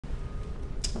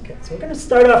Okay, so we're going to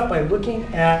start off by looking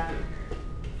at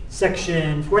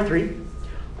section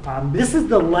 4.3. This is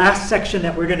the last section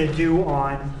that we're going to do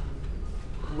on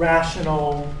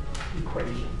rational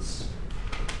equations.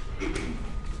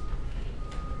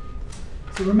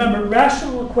 So remember,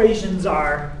 rational equations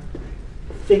are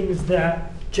things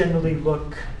that generally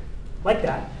look like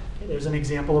that. Okay, there's an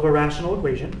example of a rational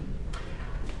equation.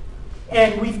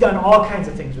 And we've done all kinds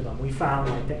of things with them. We found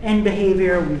like the end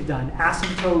behavior, we've done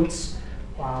asymptotes,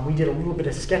 we did a little bit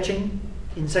of sketching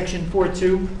in section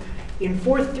 4.2. In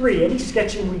 4.3, any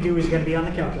sketching we do is going to be on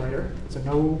the calculator, so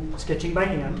no sketching by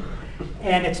hand.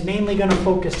 And it's mainly going to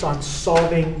focus on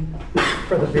solving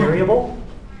for the variable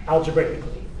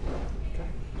algebraically. Okay.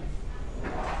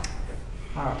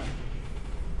 All right.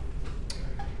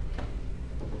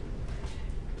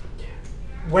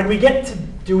 When we get to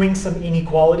doing some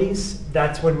inequalities,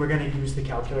 that's when we're going to use the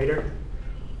calculator.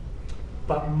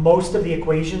 But most of the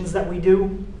equations that we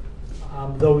do,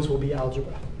 those will be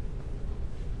algebra.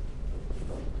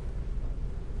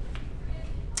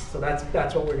 So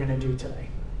that's what we're going to do today.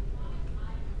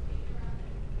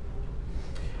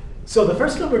 So the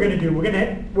first thing we're going to do, we're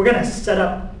going to set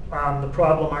up the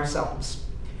problem ourselves,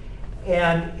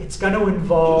 and it's going to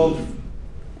involve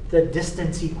the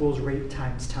distance equals rate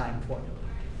times time formula.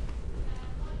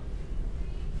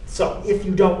 So if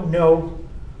you don't know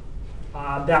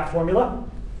that formula,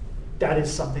 that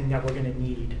is something that we're going to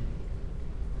need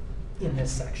in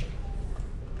this section.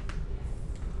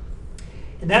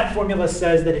 And that formula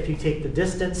says that if you take the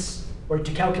distance, or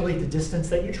to calculate the distance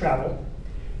that you travel,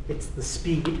 it's the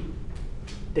speed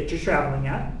that you're traveling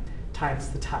at times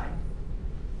the time.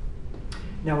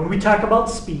 Now when we talk about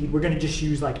speed, we're going to just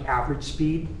use like average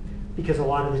speed, because a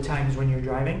lot of the times when you're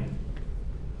driving,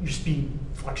 your speed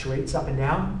fluctuates up and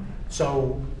down.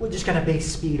 So we're just going to base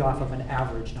speed off of an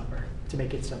average number to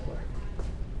make it simpler.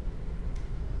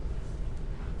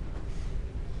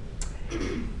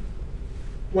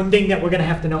 One thing that we're going to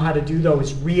have to know how to do, though,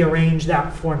 is rearrange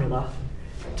that formula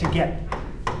to get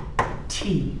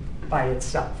t by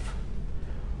itself.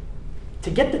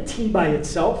 To get the t by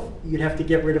itself, you'd have to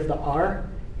get rid of the r.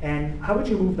 And how would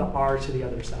you move the r to the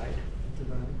other side?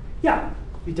 Divide. Yeah,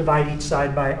 we divide each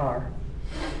side by r.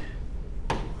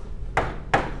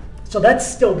 So that's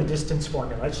still the distance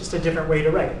formula. It's just a different way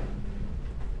to write it.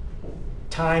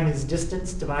 Time is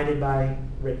distance divided by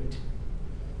rate.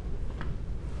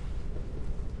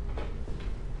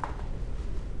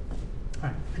 All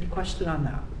right, any question on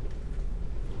that?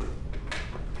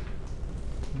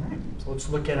 All right, so let's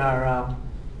look at our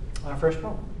first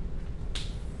problem.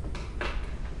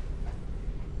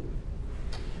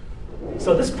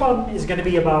 So this problem is going to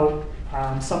be about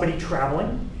somebody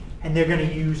traveling, and they're going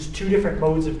to use two different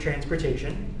modes of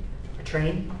transportation, a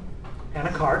train and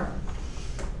a car.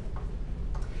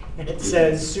 And it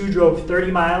says Sue drove 30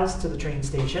 miles to the train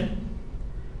station,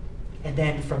 and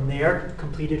then from there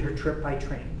completed her trip by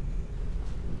train.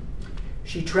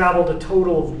 She traveled a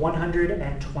total of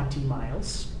 120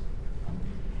 miles.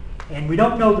 And we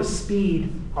don't know the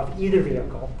speed of either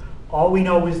vehicle. All we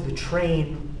know is the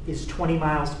train is 20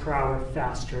 miles per hour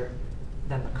faster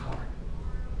than the car,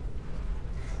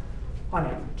 on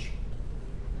average.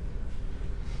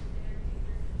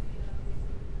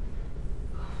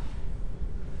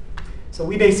 So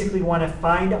we basically want to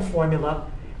find a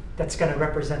formula that's going to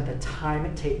represent the time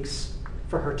it takes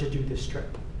for her to do this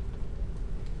trip.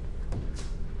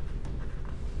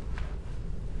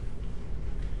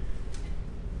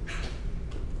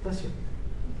 Bless you.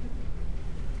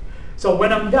 So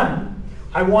when I'm done,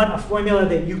 I want a formula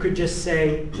that you could just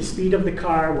say the speed of the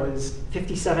car was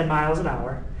 57 miles an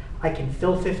hour. I can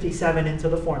fill 57 into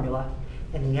the formula,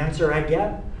 and the answer I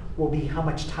get will be how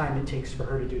much time it takes for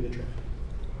her to do the trip,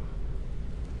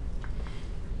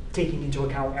 taking into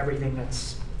account everything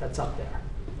that's up there.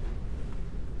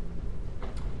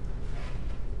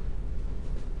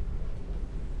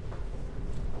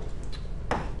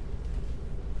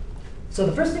 So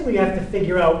the first thing we have to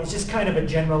figure out is just kind of a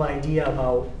general idea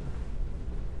about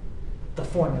the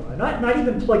formula. Not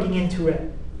even plugging into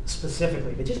it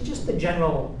specifically, but just the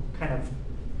general kind of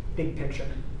big picture.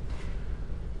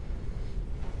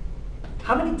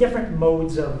 How many different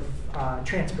modes of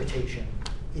transportation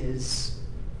is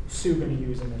Sue going to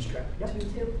use in this trip? Yep.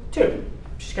 Two.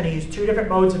 She's going to use two different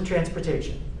modes of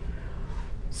transportation.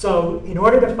 So in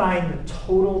order to find the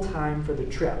total time for the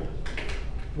trip,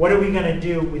 what are we going to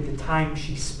do with the time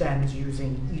she spends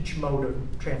using each mode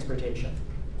of transportation?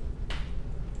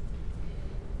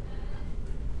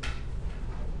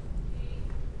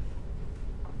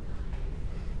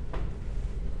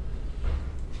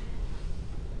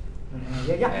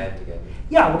 Add together.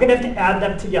 Yeah, we're going to have to add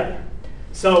them together.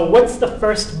 So what's the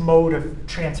first mode of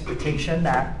transportation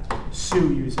that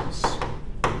Sue uses?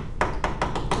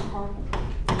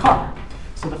 The car.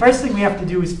 So the first thing we have to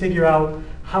do is figure out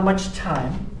how much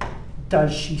time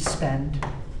does she spend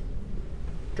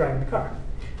driving the car.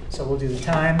 So we'll do the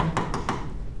time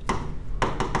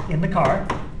in the car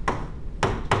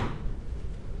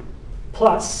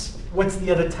plus what's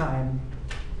the other time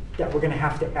that we're going to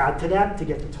have to add to that to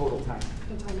get the total time?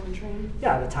 The time on the train?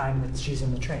 Yeah, the time that she's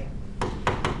in the train.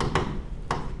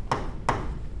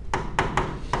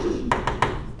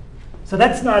 So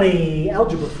that's not a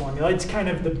algebra formula, it's kind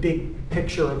of the big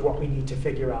picture of what we need to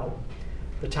figure out.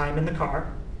 The time in the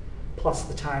car plus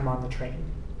the time on the train.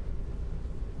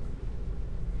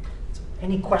 So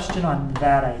any question on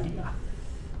that idea?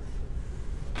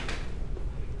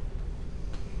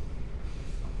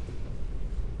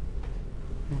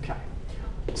 Okay,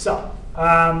 so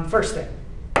first thing,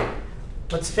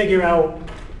 let's figure out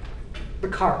the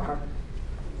car part.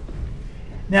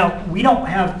 Now, we don't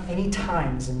have any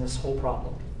times in this whole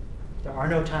problem. There are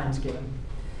no times given.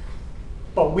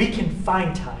 But we can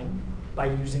find time by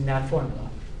using that formula.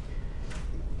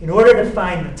 In order to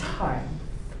find the time,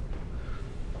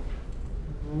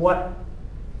 what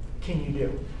can you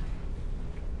do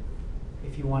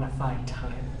if you want to find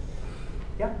time?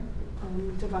 Yeah?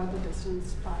 Divide the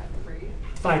distance by the rate.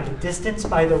 Divide the distance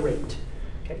by the rate.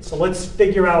 Okay, so let's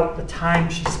figure out the time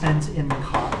she spends in the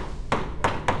car.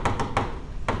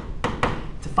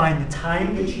 To find the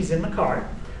time that she's in the car,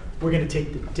 we're going to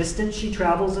take the distance she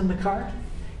travels in the car,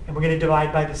 and we're going to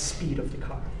divide by the speed of the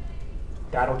car.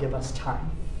 That'll give us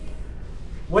time.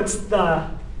 What's the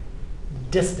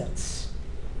distance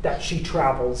that she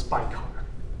travels by car?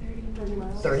 30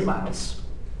 miles. 30 miles.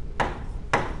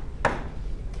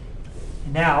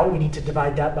 And now we need to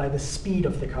divide that by the speed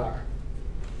of the car.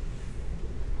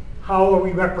 How are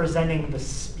we representing the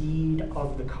speed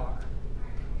of the car?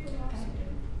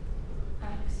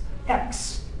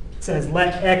 X. It says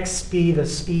let X be the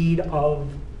speed of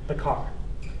the car.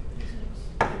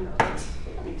 Yeah,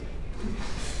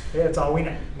 that's all we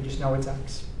know. We just know it's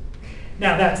X.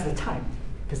 Now that's the time,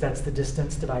 because that's the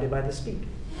distance divided by the speed.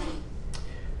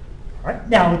 All right,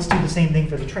 now let's do the same thing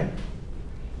for the train.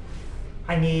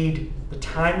 I need the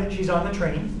time that she's on the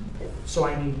train, so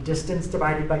I need distance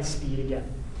divided by speed again.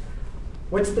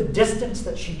 What's the distance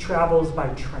that she travels by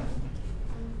train?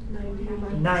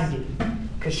 90. 90,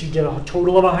 because she did a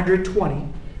total of 120,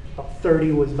 but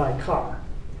 30 was by car.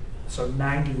 So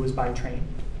 90 was by train.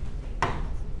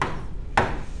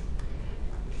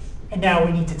 And now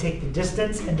we need to take the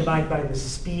distance and divide by the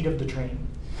speed of the train.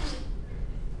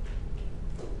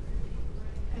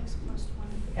 X plus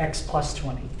 20. X plus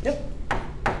 20. Yep.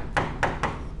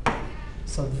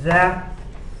 So that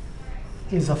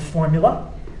is a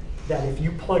formula that if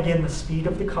you plug in the speed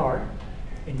of the car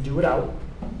and do it out,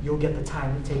 you'll get the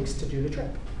time it takes to do the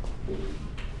trip.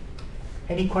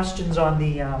 Any questions on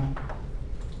the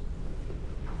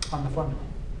formula?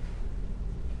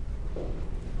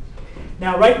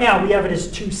 Now, right now, we have it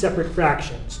as two separate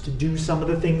fractions. To do some of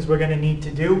the things we're going to need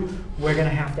to do, we're going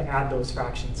to have to add those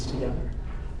fractions together.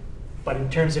 But in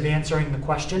terms of answering the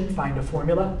question, find a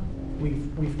formula,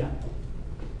 we've done it.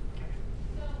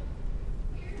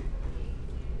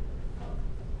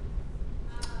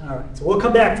 All right, so we'll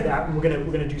come back to that, and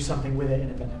we're gonna do something with it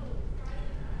in a minute.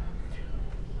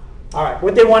 All right,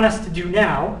 what they want us to do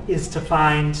now is to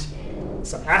find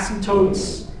some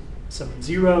asymptotes, some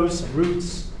zeros, some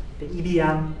roots, the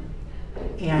EBM,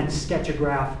 and sketch a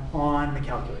graph on the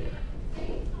calculator.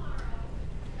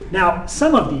 Now,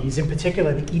 some of these, in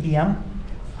particular the EBM,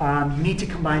 you need to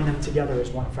combine them together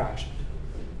as one fraction.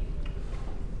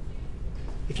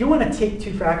 If you want to take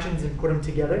two fractions and put them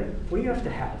together, what do you have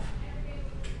to have?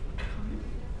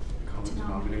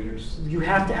 Denominators. You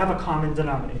have to have a common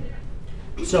denominator.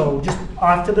 So just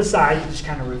off to the side, just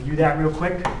kind of review that real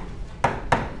quick.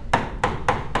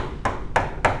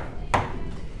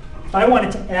 If I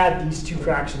wanted to add these two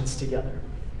fractions together,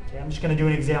 okay, I'm just going to do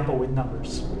an example with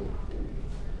numbers.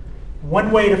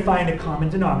 One way to find a common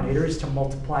denominator is to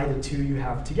multiply the two you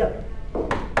have together.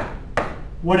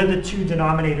 What are the two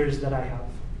denominators that I have?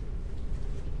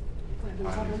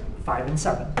 5 and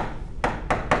 7.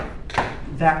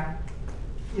 That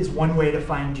is one way to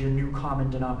find your new common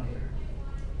denominator.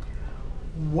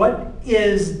 What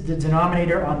is the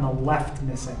denominator on the left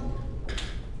missing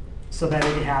so that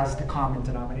it has the common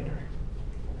denominator?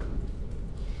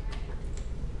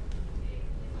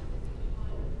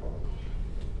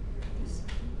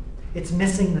 It's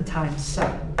missing the times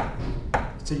 7.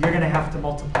 So you're going to have to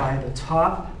multiply the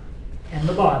top and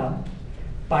the bottom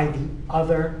by the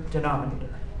other denominator.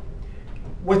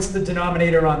 What's the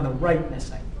denominator on the right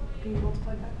missing? B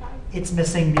multiplied by 5. It's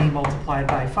missing b multiplied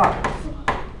by 5.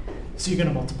 So you're going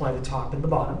to multiply the top and the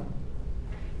bottom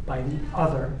by the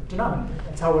other denominator.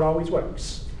 That's how it always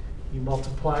works. You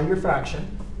multiply your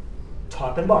fraction,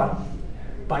 top and bottom,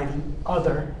 by the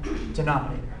other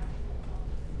denominator.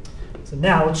 So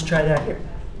now let's try that here.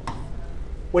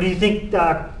 What do you think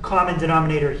the common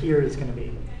denominator here is going to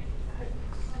be?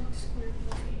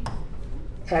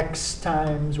 X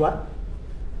times what?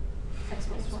 X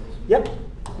plus 20. Yep,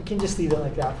 we can just leave it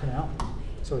like that for now.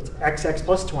 So it's xx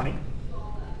plus 20.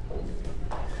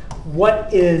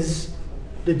 What is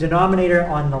the denominator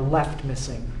on the left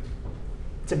missing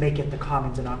to make it the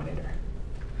common denominator?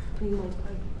 B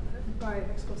multiplied by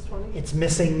X plus 20. It's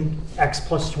missing x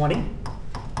plus 20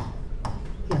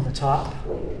 in the top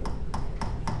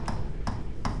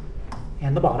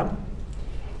and the bottom.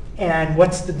 And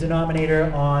what's the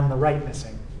denominator on the right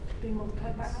missing? B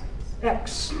multiplied by X.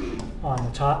 X on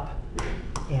the top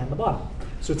and the bottom.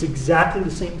 So it's exactly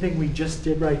the same thing we just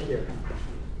did right here,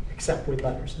 except with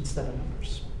letters instead of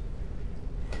numbers.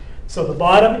 So the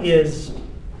bottom is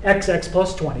xx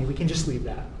plus 20. We can just leave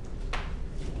that.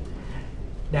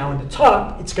 Now in the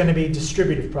top, it's going to be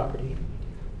distributive property.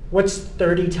 What's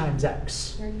 30 times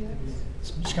x? 30X.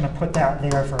 So I'm just going to put that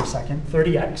there for a second.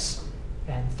 30x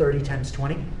and 30 times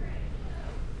 20.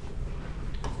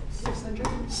 600.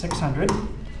 600.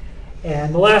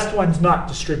 And the last one's not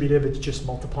distributive, it's just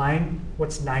multiplying.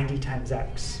 What's 90 times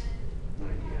x?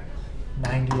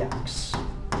 90x.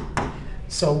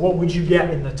 So what would you get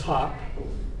in the top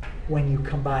when you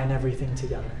combine everything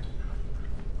together?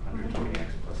 120x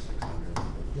plus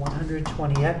 600.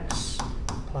 120x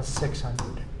plus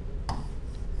 600.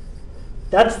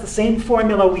 That's the same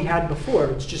formula we had before,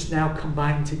 it's just now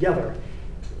combined together.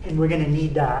 And we're going to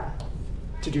need that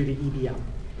to do the EBM.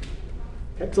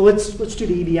 Okay, so let's do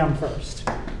the EBM first.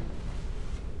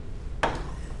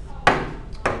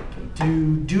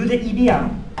 To do the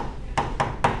EBM,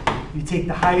 you take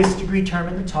the highest degree term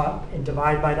in the top and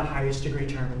divide by the highest degree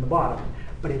term in the bottom.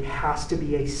 But it has to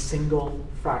be a single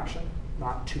fraction,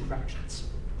 not two fractions.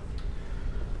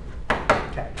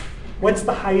 Okay, what's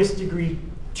the highest degree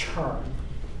term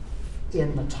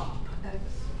in the top? X.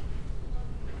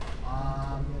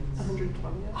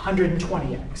 120.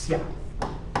 120x, yeah.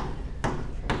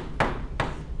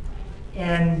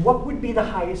 And what would be the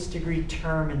highest degree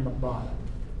term in the bottom?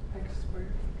 X squared.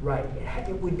 Right,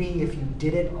 it would be, if you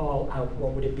did it all out,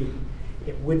 what would it be?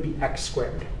 It would be x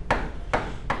squared. All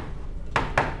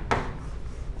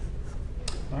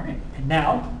right, and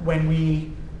now when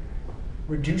we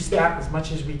reduce that as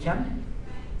much as we can,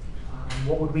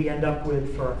 what would we end up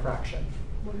with for a fraction?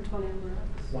 120 over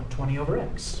X. 120 over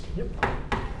x. Yep.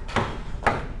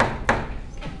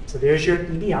 So there's your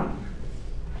EBM.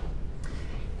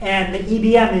 And the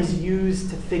EBM is used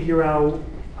to figure out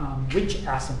which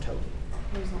asymptote.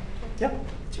 Horizontal. Yep,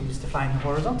 it's used to find the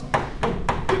horizontal.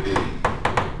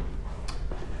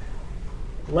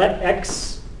 Let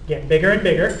x get bigger and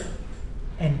bigger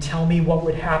and tell me what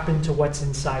would happen to what's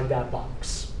inside that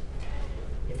box.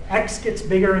 If x gets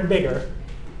bigger and bigger,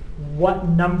 what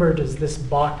number does this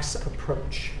box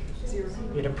approach? 0.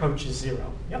 It approaches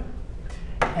 0. Yep.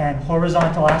 And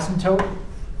horizontal asymptote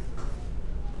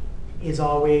is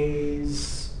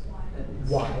always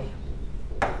y.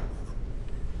 Okay,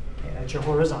 that's your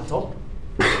horizontal.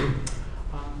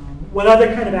 What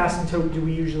other kind of asymptote do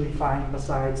we usually find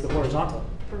besides the horizontal?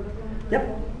 Vertical.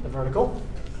 Yep, the vertical.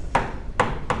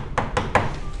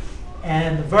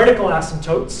 And the vertical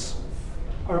asymptotes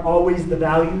are always the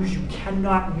values you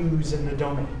cannot use in the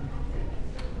domain.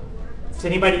 Does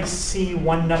anybody see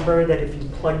one number that if you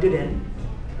plugged it in,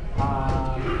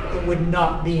 it would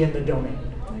not be in the domain?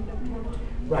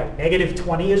 Right, negative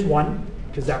 20 is 1,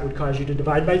 because that would cause you to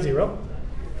divide by 0.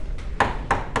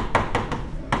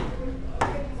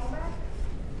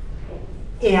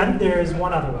 And there's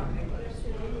one other one.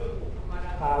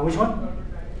 Which one?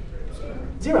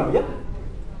 0, yep.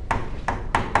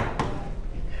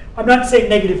 I'm not saying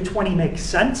negative 20 makes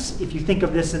sense if you think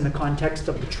of this in the context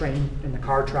of the train and the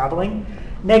car traveling.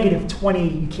 Negative 20,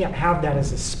 you can't have that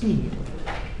as a speed.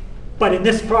 But in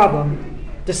this problem,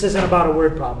 this isn't about a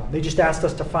word problem. They just asked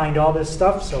us to find all this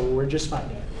stuff, so we're just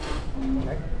finding it.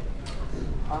 Okay.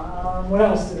 What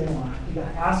else do they want? You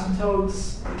got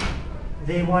asymptotes.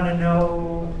 They want to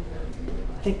know,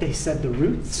 I think they said the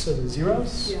roots or the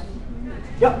zeros. Yeah.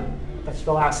 Yep, that's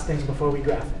the last thing before we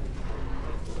graph it.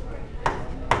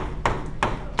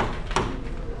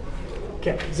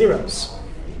 Okay, zeros.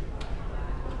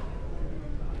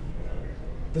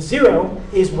 The 0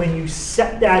 is when you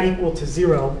set that equal to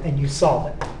 0 and you solve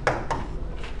it.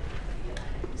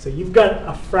 So you've got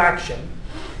a fraction,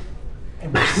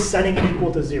 and we're setting it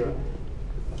equal to 0.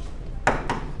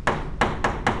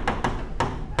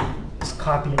 Just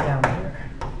copy it down here.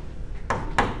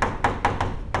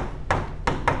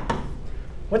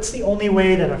 What's the only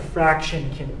way that a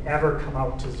fraction can ever come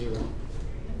out to 0?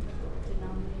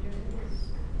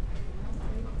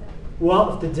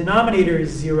 Well, if the denominator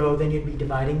is 0, then you'd be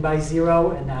dividing by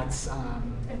 0, and that's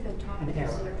an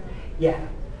error. Yeah.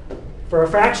 For a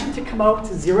fraction to come out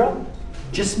to 0,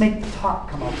 just make the top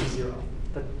come out to 0.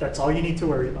 That's all you need to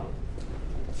worry about.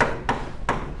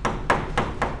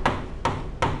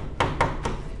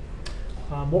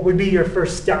 What would be your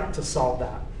first step to solve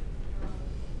that?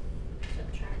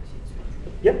 Subtract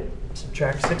 600. Yep,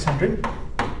 subtract 600.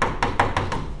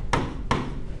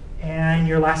 And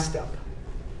your last step?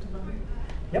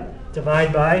 Yep,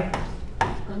 divide by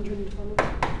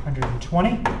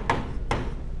 120.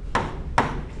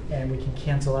 And we can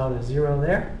cancel out a 0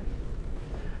 there.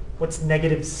 What's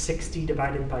negative 60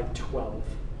 divided by 12?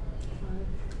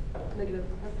 Negative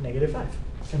 5. Negative 5.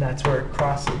 And that's where it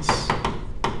crosses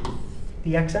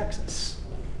the x-axis.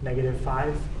 Negative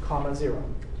 5, comma 0.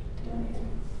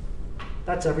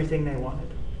 That's everything they wanted.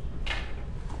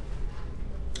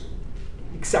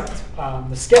 Except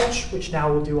the sketch, which now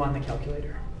we'll do on the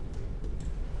calculator.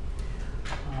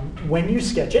 When you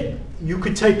sketch it, you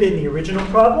could type in the original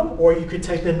problem, or you could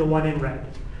type in the one in red.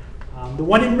 The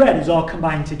one in red is all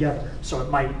combined together, so it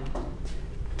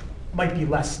might be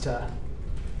less to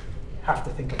have to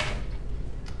think about.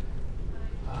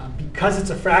 Because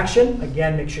it's a fraction,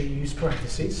 again, make sure you use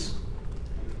parentheses.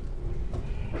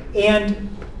 And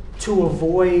to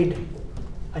avoid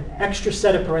an extra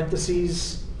set of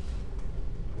parentheses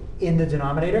in the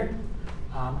denominator,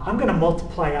 I'm going to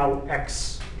multiply out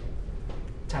x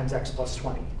times x plus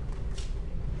 20.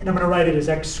 And I'm going to write it as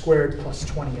x squared plus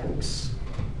 20x.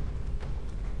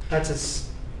 That's as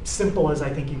simple as I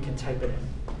think you can type it in.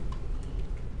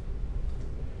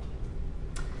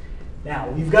 Now,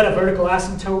 we've got a vertical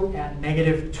asymptote at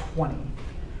negative 20.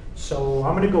 So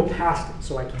I'm going to go past it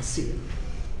so I can see it.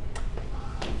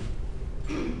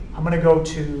 I'm going to go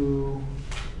to,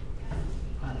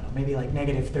 I don't know, maybe like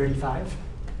negative 35.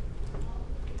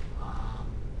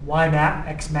 Y max,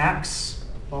 x max.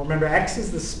 Well, remember, x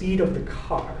is the speed of the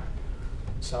car.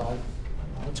 So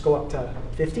let's go up to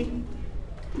 50.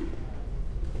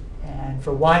 And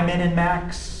for y min and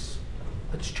max,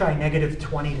 let's try negative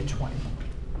 20 to 20.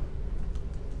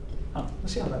 Oh,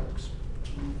 let's see how that works.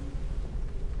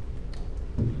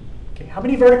 Okay, how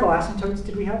many vertical asymptotes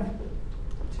did we have?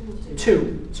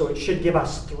 2. So it should give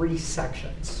us 3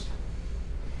 sections.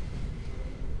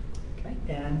 Okay,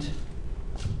 and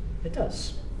it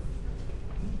does.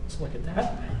 Let's look at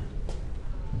that.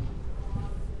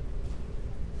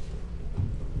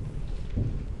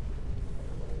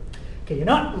 Okay, you're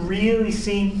not really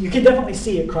seeing, you can definitely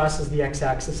see it crosses the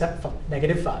x-axis at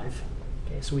negative 5.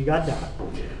 Okay, so we got that.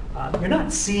 You're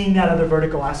not seeing that other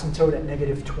vertical asymptote at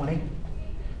negative 20.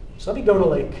 So let me go to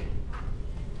like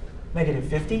negative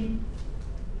 50.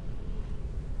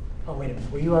 Oh, wait a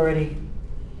minute, were you already?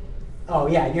 Oh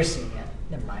yeah, you're seeing it.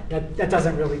 Never mind, that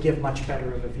doesn't really give much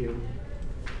better of a view.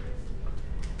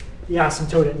 The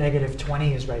asymptote at negative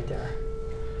 20 is right there.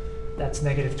 That's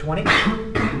negative 20,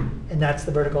 and that's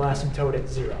the vertical asymptote at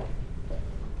 0,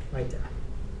 right there.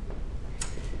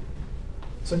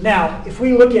 So now, if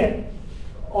we look at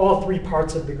all 3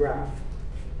 parts of the graph,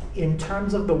 in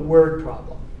terms of the word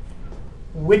problem,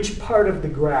 which part of the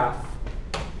graph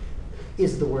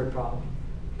is the word problem?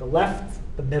 The left,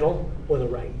 the middle, or the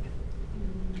right?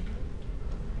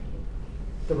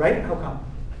 The right? How come?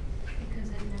 Because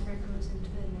it never goes into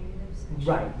the negative section.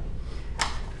 Right.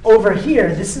 Over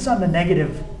here, this is on the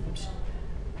negative. Oops,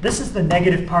 this is the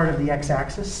negative part of the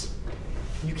x-axis.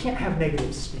 You can't have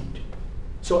negative speed.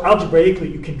 So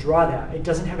algebraically, you can draw that. It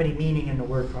doesn't have any meaning in the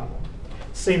word problem.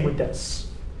 Same with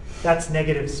this. That's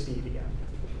negative speed again.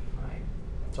 All right.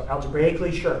 So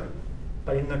algebraically, sure.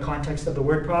 But in the context of the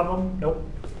word problem, nope.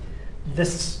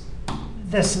 This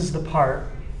is the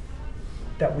part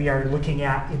that we are looking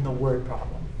at in the word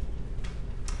problem.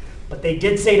 But they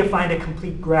did say to find a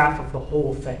complete graph of the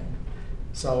whole thing.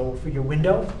 So for your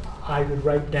window, I would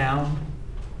write down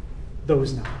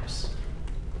those numbers.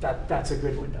 That's a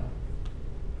good window.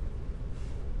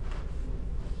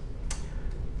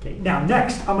 Okay, now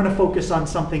next, I'm going to focus on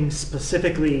something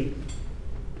specifically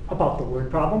about the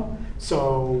word problem.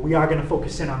 So we are going to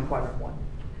focus in on quadrant 1.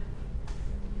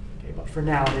 Okay, but for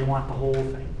now, they want the whole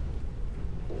thing.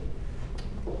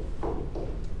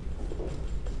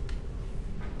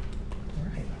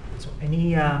 So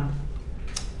any,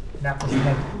 that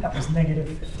was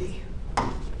negative 50.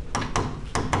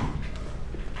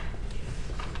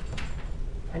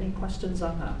 Any questions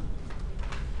on that?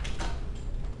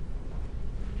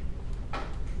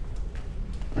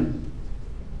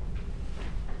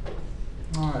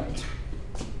 All right.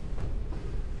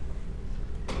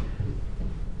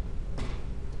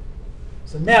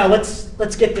 So now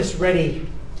let's get this ready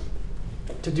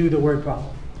to do the word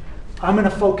problem. I'm going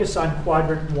to focus on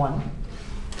quadrant 1,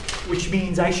 which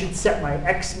means I should set my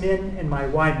x min and my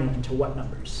y min to what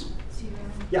numbers? 0.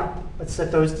 Yeah, let's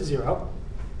set those to 0.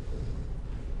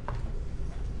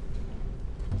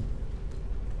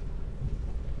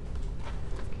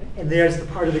 And there's the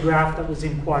part of the graph that was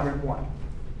in quadrant 1.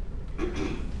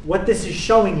 What this is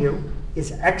showing you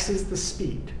is x is the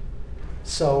speed.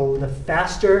 So the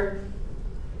faster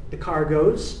the car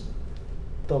goes,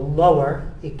 the lower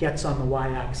it gets on the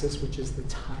y-axis, which is the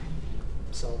time.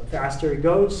 So the faster it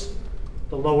goes,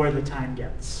 the lower the time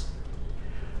gets.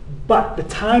 But the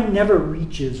time never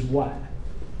reaches what?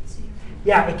 0.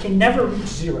 Yeah, it can never reach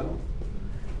 0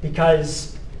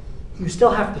 because you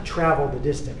still have to travel the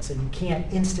distance, and you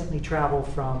can't instantly travel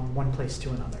from one place to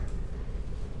another.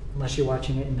 Unless you're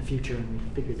watching it in the future and we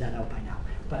figured that out by now,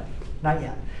 but not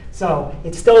yet. So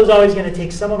it still is always going to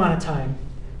take some amount of time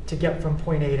to get from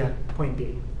point A to point B.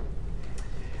 It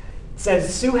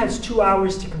says Sue has 2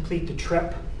 hours to complete the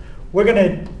trip. We're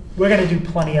gonna do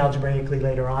plenty algebraically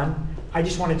later on. I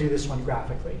just want to do this one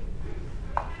graphically.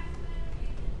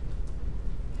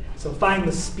 So find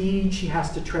the speed she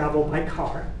has to travel by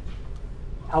car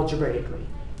algebraically.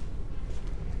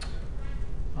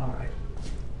 All right.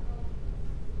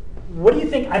 What do you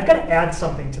think? I've got to add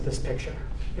something to this picture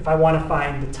if I want to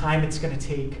find the time it's going to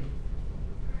take,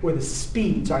 or the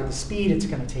speed it's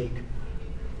going to take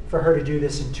for her to do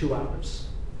this in 2 hours.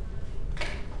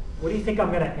 What do you think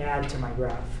I'm going to add to my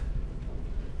graph?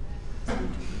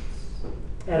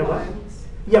 Add a what?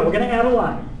 Yeah, we're going to add a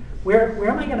line. Where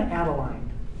am I going to add a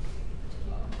line?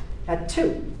 At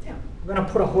 2. Yeah. We're going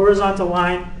to put a horizontal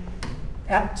line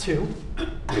at 2.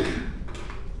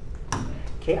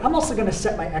 Okay, I'm also going to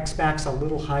set my x-max a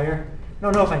little higher. I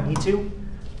don't know if I need to,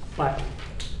 but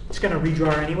it's going to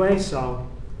redraw anyway, so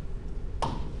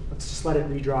let's just let it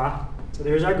redraw. So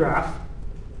there's our graph.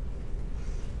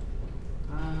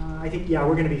 I think, yeah,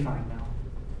 we're going to be fine now.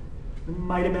 It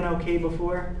might have been okay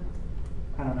before.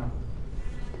 I don't know.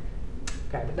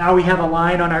 Okay, but now we have a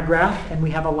line on our graph, and we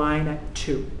have a line at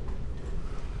 2.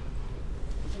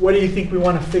 What do you think we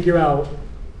want to figure out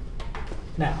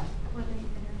now? Where they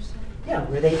intersect. Yeah,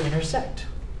 where they intersect.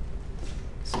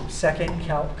 So second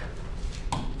calc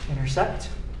intersect.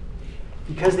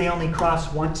 Because they only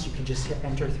cross once, you can just hit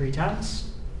enter 3 times.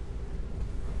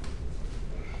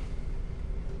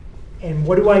 And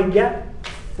what do I get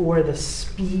for the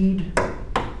speed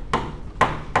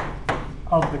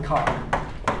of the car?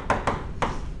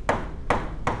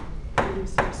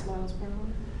 46 miles per hour.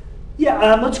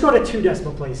 Yeah, let's go to 2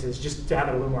 decimal places just to have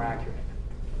it a little more accurate.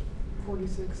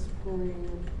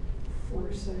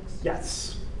 46.46.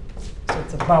 Yes. So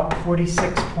it's about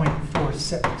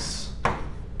 46.46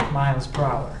 miles per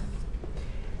hour.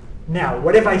 Now,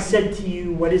 what if I said to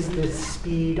you, what is the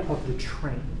speed of the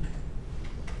train?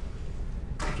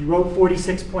 If you wrote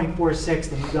 46.46,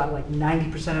 then you got like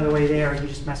 90% of the way there, and you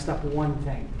just messed up one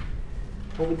thing.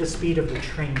 What would the speed of the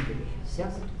train be?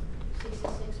 Yes?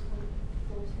 66.46.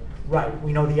 Right,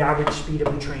 we know the average speed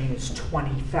of the train is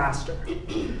 20 faster.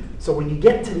 So when you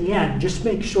get to the end, just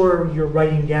make sure you're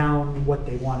writing down what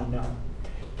they want to know.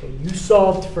 Okay, you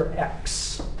solved for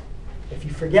x. If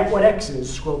you forget what x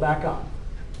is, scroll back up.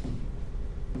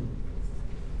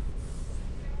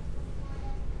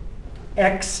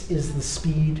 X is the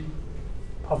speed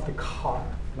of the car,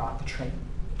 not the train.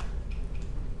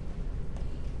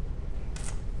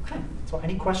 Okay, so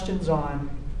any questions on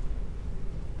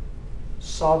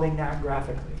solving that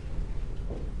graphically?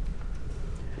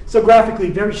 So graphically,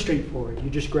 very straightforward. You're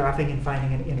just graphing and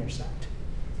finding an intersect.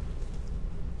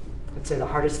 I'd say the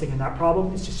hardest thing in that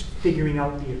problem is just figuring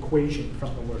out the equation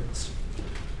from the words.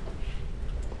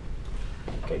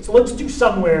 Okay, so let's do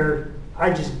some where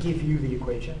I just give you the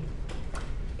equation.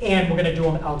 And we're going to do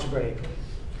them algebraically.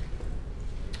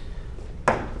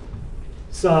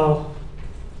 So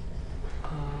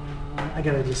I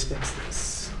got to just fix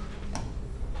this.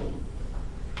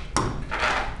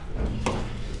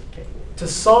 Okay. To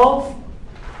solve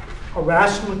a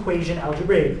rational equation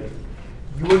algebraically,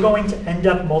 you are going to end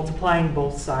up multiplying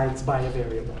both sides by a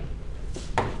variable.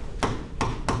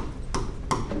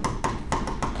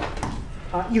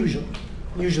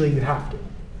 Usually you have to.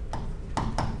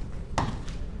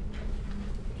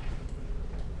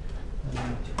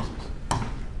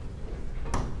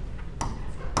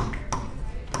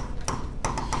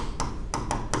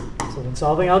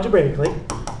 solving algebraically,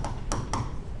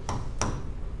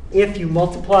 if you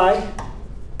multiply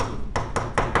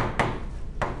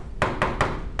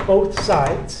both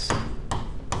sides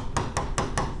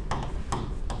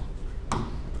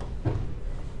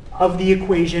of the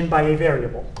equation by a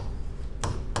variable,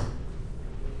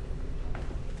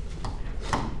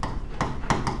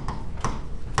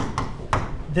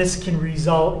 this can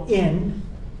result in,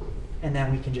 and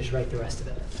then we can just write the rest of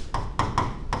it.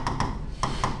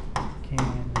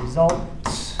 Can result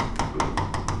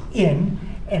in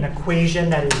an equation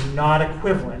that is not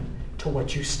equivalent to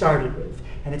what you started with.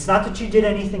 And it's not that you did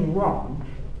anything wrong,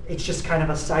 it's just kind of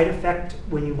a side effect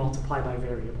when you multiply by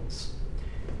variables.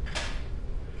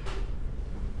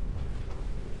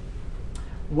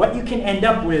 What you can end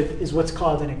up with is what's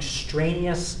called an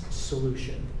extraneous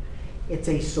solution. It's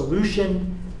a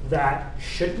solution that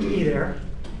shouldn't be there,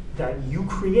 that you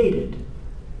created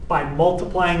by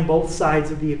multiplying both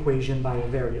sides of the equation by a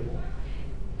variable.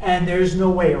 And there's no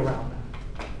way around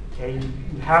that. Okay?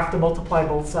 You have to multiply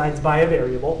both sides by a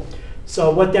variable.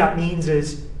 So what that means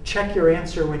is check your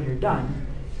answer when you're done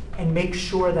and make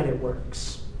sure that it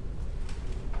works.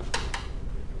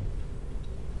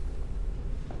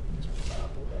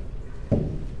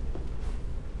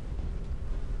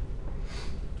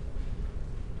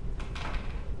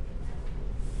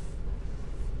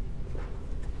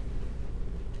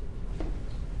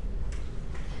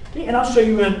 Okay, and I'll show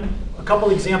you a couple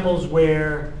examples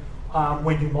where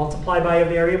when you multiply by a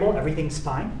variable, everything's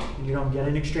fine. You don't get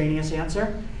an extraneous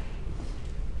answer.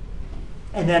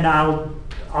 And then I'll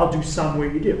do some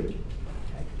where you do.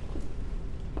 Okay.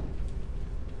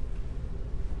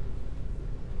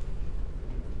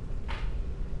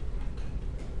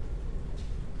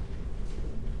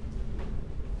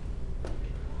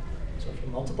 So if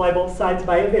you multiply both sides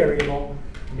by a variable,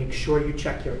 make sure you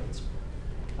check your answer.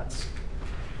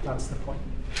 That's the point.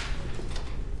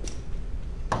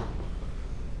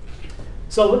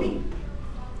 So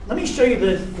let me show you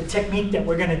the technique that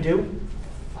we're going to do.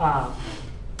 But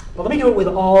let me do it with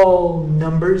all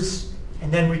numbers,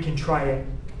 and then we can try it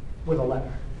with a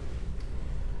letter.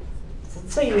 So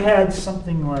let's say you had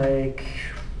something like,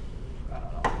 I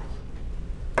don't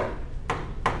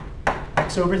know,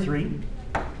 x over 3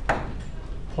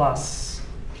 plus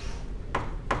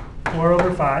 4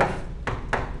 over 5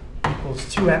 equals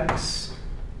 2x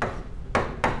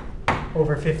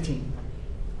over 15.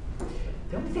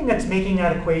 The only thing that's making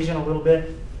that equation a little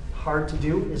bit hard to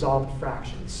do is all the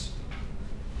fractions.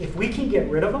 If we can get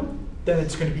rid of them, then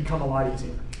it's going to become a lot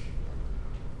easier.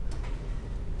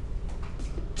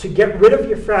 To get rid of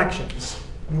your fractions,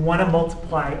 you want to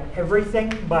multiply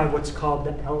everything by what's called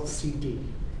the LCD,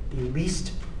 the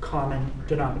least common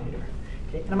denominator.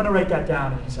 Okay? And I'm going to write that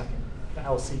down in a second, the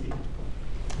LCD.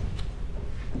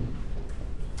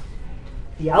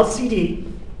 The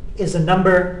LCD is a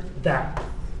number that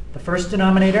the first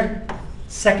denominator,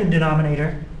 second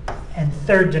denominator, and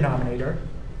third denominator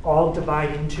all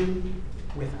divide into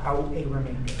without a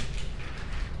remainder.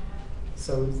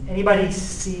 So does anybody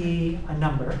see a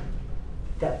number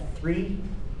that 3,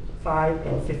 5,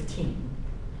 and 15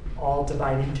 all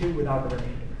divide into without a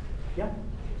remainder? Yeah?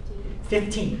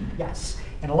 15, yes.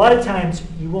 And a lot of times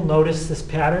you will notice this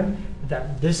pattern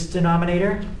that this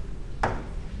denominator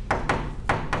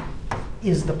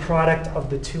is the product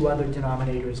of the two other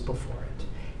denominators before it.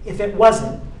 If it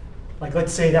wasn't, like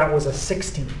let's say that was a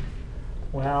 16,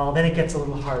 well, then it gets a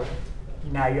little harder.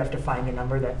 Now you have to find a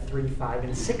number that 3, 5,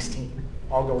 and 16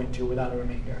 all go into without a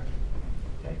remainder.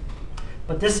 Okay?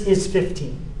 But this is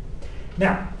 15.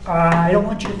 Now, I don't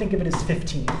want you to think of it as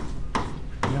 15.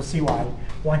 You'll see why. I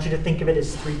want you to think of it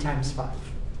as 3 times 5.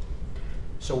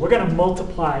 So we're going to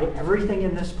multiply everything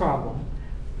in this problem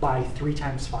by 3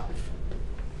 times 5.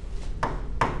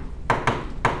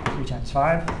 3 times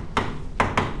 5,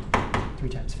 3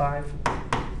 times 5,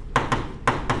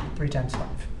 3 times 5.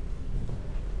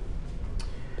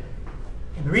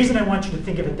 And the reason I want you to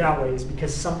think of it that way is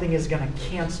because something is going to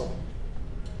cancel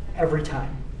every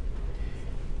time.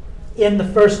 In the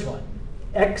first one,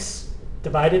 x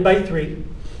divided by 3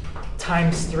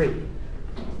 times 3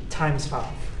 times 5.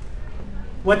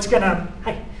 What's going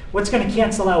to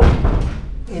cancel out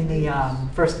in the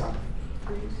first one?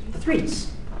 The 3's.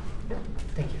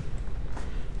 Thank you.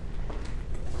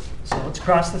 So let's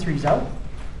cross the 3's out.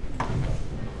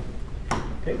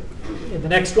 Okay. In the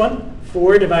next one,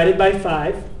 4 divided by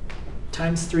 5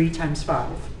 times 3 times 5.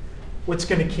 What's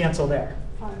going to cancel there?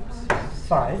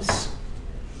 5's.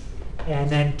 And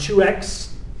then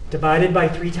 2x divided by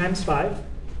 3 times 5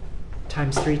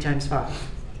 times 3 times 5.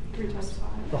 3 times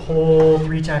 5. The whole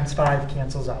 3 times 5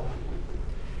 cancels out.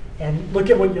 And look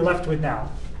at what you're left with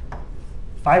now.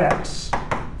 5x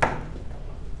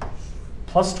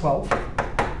plus 12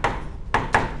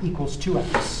 equals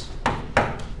 2x.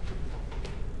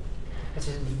 This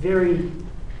is a very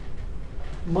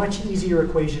much easier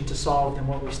equation to solve than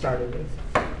what we started with.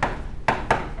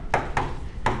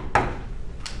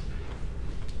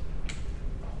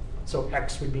 So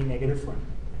x would be -4.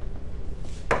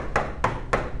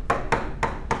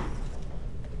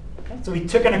 Okay, so we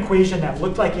took an equation that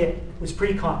looked like it was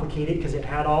pretty complicated because it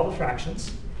had all the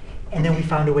fractions, and then we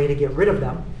found a way to get rid of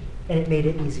them, and it made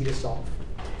it easy to solve.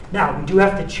 Now, we do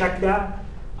have to check that.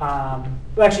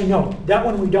 Well, actually, no, that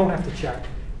one we don't have to check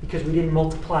because we didn't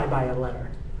multiply by a letter.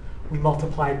 We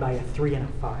multiplied by a 3 and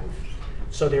a 5.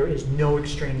 So there is no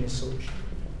extraneous solution.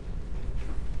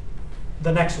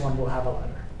 The next one will have a letter.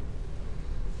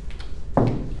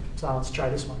 So let's try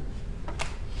this one.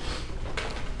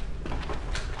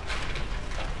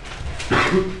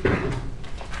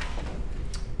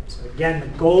 So again, the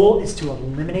goal is to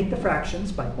eliminate the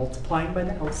fractions by multiplying by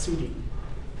the LCD.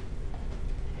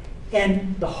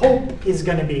 And the hope is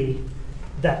going to be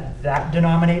that that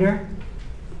denominator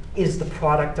is the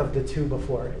product of the two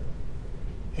before it.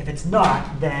 If it's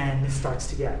not, then it starts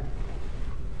to get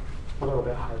a little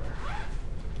bit harder.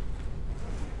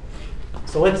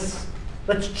 So let's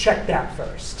check that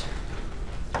first.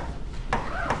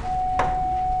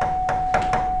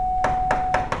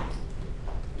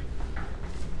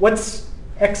 What's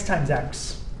x times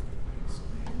x?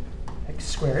 X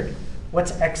squared.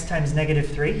 What's x times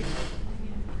 -3?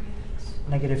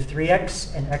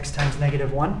 -3x, and x times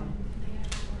 -1?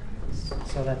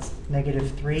 So that's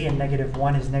 -3 and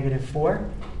 -1 is -4.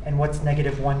 And what's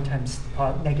 -1 times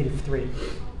 -3?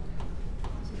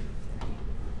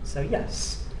 So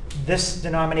yes, this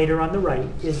denominator on the right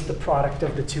is the product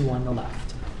of the two on the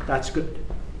left. That's good.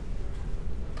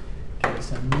 Okay,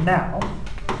 so now,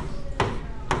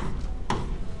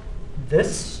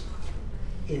 this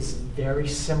is very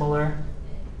similar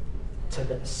to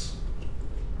this.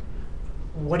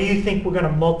 What do you think we're going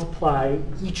to multiply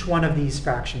each one of these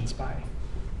fractions by?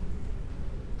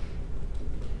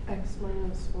 X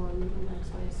minus 1 and x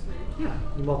minus 3. Yeah,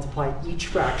 you multiply each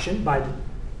fraction by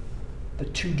the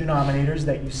two denominators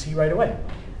that you see right away.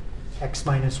 X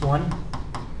minus 1,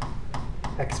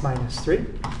 x minus 3.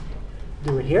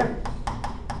 Do it here.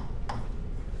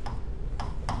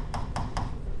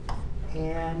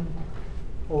 And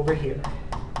over here.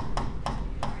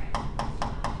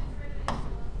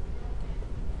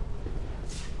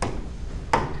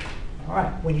 All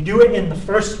right, when you do it in the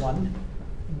first one,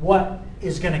 what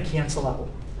is going to cancel out?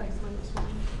 X minus 1.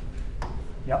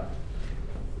 Yep.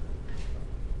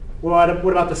 What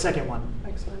about the second one?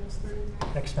 X minus 3.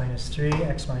 X minus 3,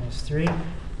 x minus 3.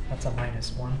 That's a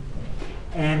 -1.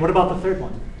 And what about the third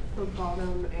one? The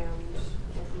bottom and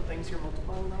the things you're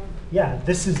multiplying by. Yeah,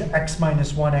 this is x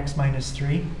minus 1, x minus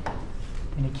 3.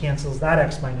 And it cancels that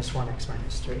x minus 1, x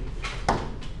minus 3.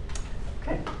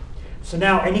 Okay. So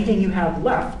now anything you have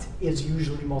left is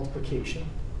usually multiplication.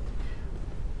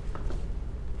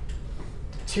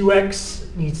 2x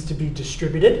needs to be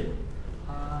distributed.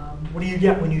 What do you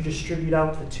get when you distribute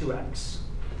out the 2x?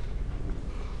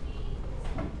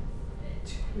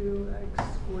 2x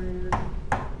squared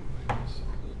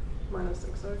minus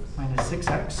 6x. Minus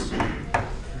 6x.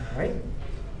 All right.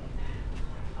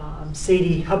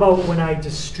 Sadie, how about when I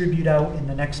distribute out in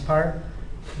the next part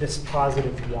this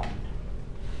 +1?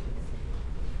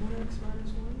 1x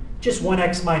minus 1? Just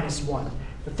 1x minus 1.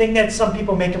 The thing that some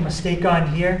people make a mistake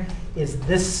on here is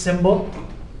this symbol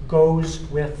goes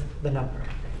with the number.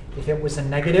 If it was a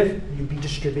negative, you'd be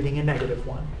distributing a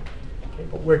 -1. Okay,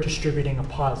 but we're distributing a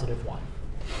 +1.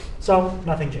 So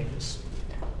nothing changes.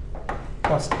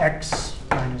 Plus x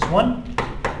minus 1.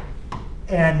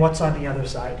 And what's on the other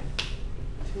side?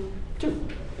 2.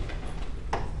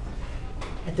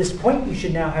 At this point, you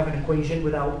should now have an equation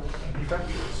without any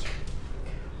fractions.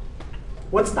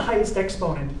 What's the highest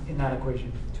exponent in that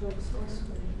equation? 2x plus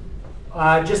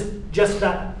 3. Just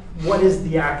that. What is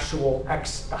the actual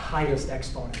x, the highest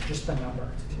exponent? Just the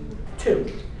number. 2.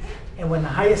 And when the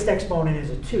highest exponent is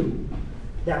a 2,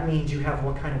 that means you have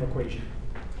what kind of equation?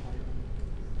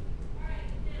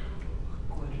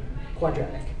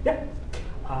 Quadratic. Yep.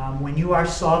 When you are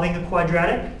solving a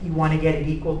quadratic, you want to get it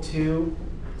equal to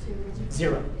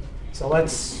 0. So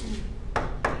let's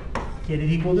get it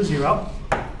equal to 0.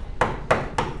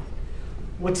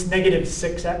 What's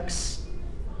 -6x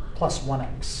plus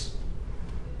 1x?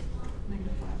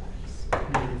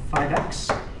 -5x.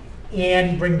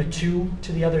 And bring the 2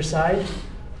 to the other side.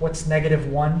 What's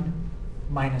 -1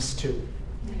 minus 2?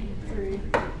 3.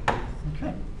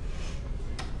 Okay.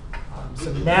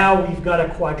 So now we've got a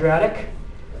quadratic.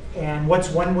 And what's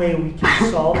one way we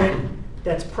can solve it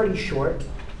that's pretty short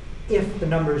if the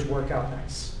numbers work out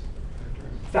nice?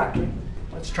 Factoring.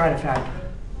 Let's try to factor.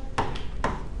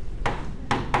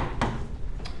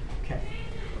 Okay.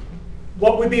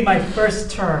 What would be my first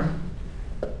term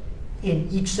in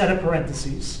each set of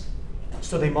parentheses?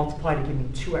 So they multiply to give me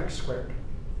 2x squared.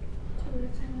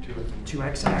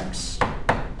 2x and x.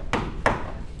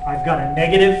 I've got a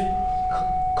negative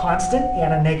constant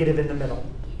and a negative in the middle.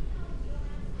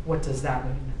 What does that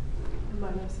mean? A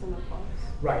minus and a plus.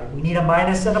 Right, we need a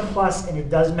minus and a plus, and it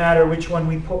does matter which one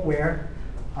we put where.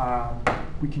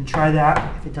 We can try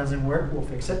that. If it doesn't work, we'll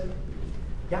fix it.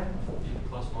 Yeah?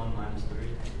 Plus 1 minus 3.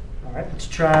 All right, let's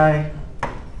try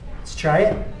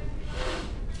it.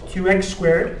 2x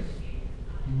squared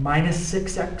minus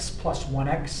 6x plus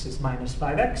 1x is minus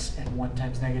 5x, and 1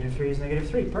 times negative 3 is negative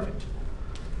 3. Perfect.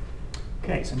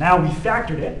 Okay, so now we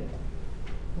factored it.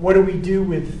 What do we do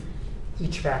with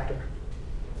each factor?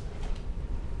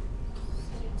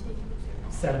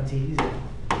 Set them to equal 0.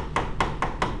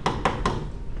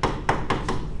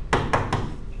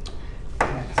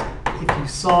 Next, if you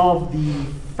solve the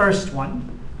first one,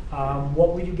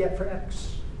 what would you get for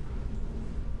x?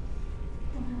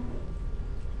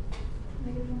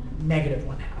 Negative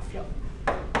 1/2, yep.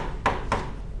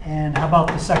 And how about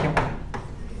the second one?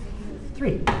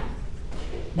 3.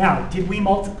 Now, did we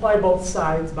multiply both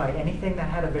sides by anything that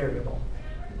had a variable?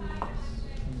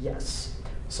 Yes.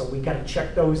 So we got to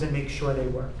check those and make sure they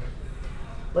work.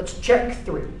 Let's check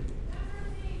 3.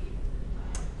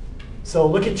 So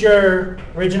look at your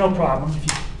original problem. If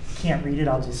you can't read it,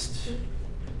 I'll just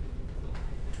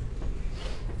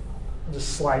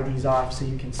slide these off so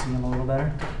you can see them a little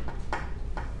better.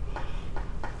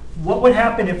 What would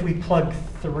happen if we plug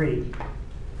 3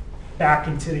 back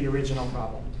into the original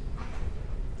problem?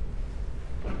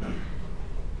 The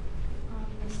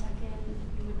second,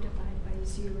 you would divide by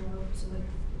 0, so like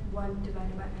 1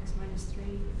 divided by x minus 3,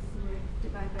 you would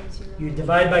divide by 0. You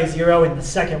divide by 0 in the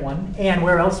second one, and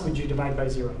where else would you divide by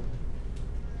 0?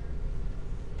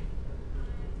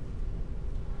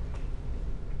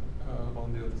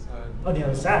 On the other side. On the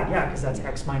other side, yeah, because that's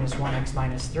x minus 1, x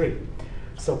minus 3.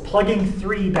 So plugging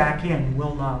 3 back in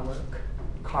will not work.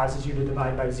 It causes you to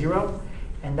divide by 0,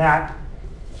 and that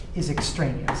is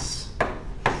extraneous.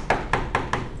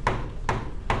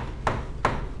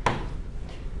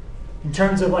 In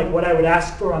terms of like what I would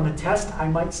ask for on the test, I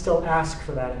might still ask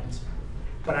for that answer.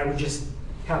 But I would just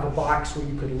have a box where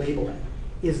you could label it.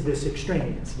 Is this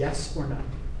extraneous? Yes or no?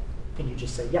 And you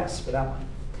just say yes for that one.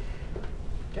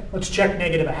 Okay, let's check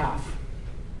negative 1/2.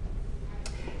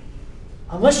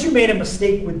 Unless you made a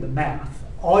mistake with the math,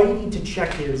 all you need to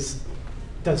check is,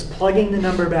 does plugging the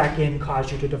number back in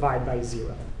cause you to divide by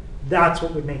 0? That's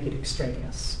what would make it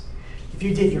extraneous. If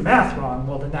you did your math wrong,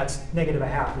 well then that's negative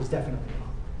 1/2 is definitely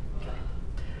wrong. Okay.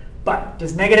 But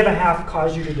does negative 1/2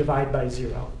 cause you to divide by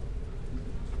 0?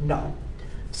 No.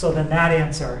 So then that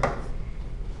answer,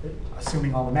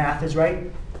 assuming all the math is right,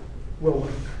 will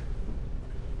work.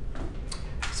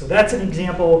 So that's an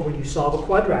example of when you solve a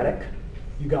quadratic.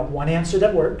 You got one answer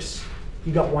that works,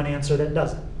 you got one answer that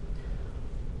doesn't.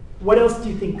 What else do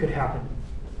you think could happen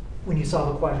when you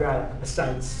solve a quadratic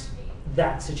besides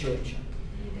that situation?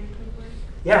 Neither could work.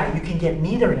 Yeah, you can get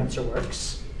neither answer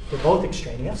works. They're both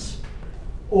extraneous.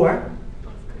 Or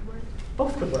Both could work.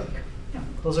 both could work. Yeah,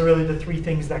 those are really the 3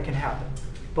 things that can happen.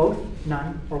 Both,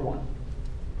 none, or 1.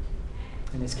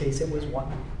 In this case, it was 1.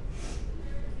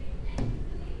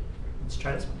 Let's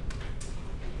try this one.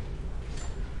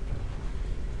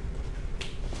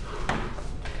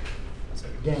 So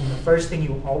again, the first thing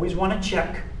you always want to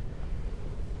check,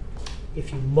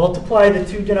 if you multiply the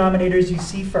 2 denominators you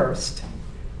see first,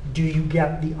 do you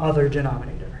get the other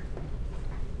denominator?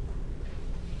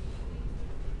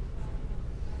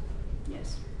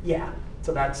 Yes. Yeah,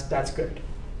 so that's good.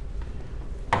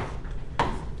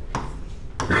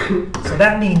 So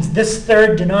that means this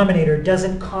third denominator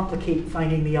doesn't complicate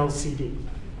finding the LCD.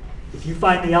 If you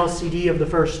find the LCD of the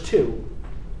first 2,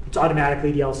 it's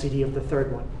automatically the LCD of the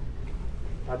third one,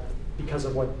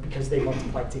 because they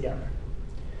multiply together.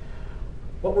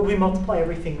 What would we multiply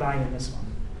everything by in this one?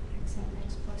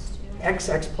 X plus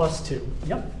 2. X plus 2.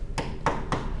 Yep.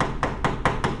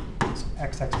 So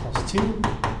XX plus 2,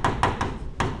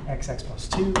 XX plus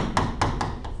 2,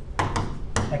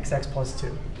 XX plus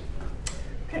 2.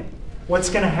 Okay. What's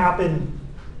going to happen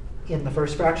in the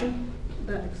first fraction?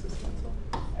 The x's cancel.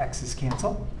 X's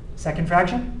cancel. Second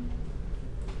fraction?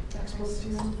 X plus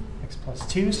 2. X plus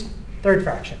 2's. Third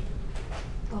fraction?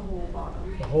 The whole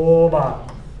bottom. The whole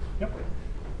bottom. Yep.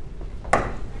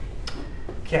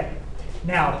 Okay.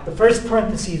 Now, the first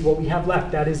parentheses, what we have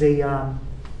left, that is a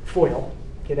FOIL.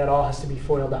 Okay, that all has to be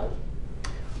FOILed out.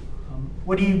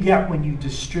 What do you get when you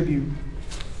distribute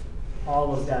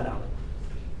all of that out?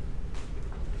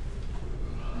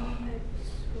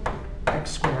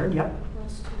 X squared, yep.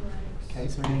 Plus 2x. Okay,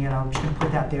 so we're gonna get, I'm just gonna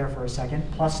put that there for a second.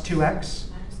 Plus 2x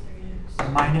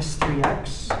Minus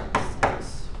 3x. minus 3x. Minus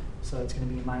 6. So it's gonna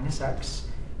be minus x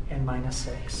and minus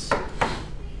 6.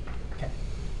 Okay,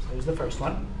 so there's the first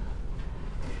one.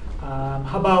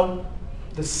 How about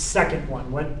the second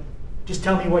one? Just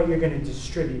tell me what you're gonna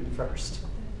distribute first.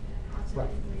 Right.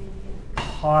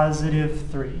 Positive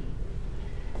 3.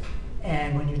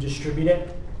 And when you distribute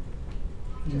it,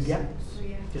 you get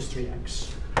 3x. just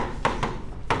 3x.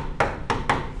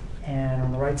 And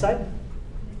on the right side,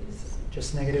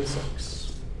 just negative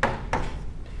 6.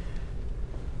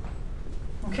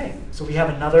 Okay, so we have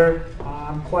another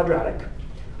quadratic.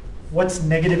 What's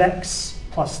negative x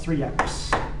plus 3x?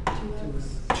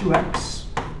 2x.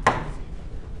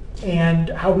 And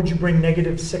how would you bring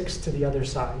negative 6 to the other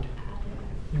side?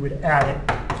 You would add it.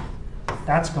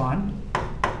 That's gone.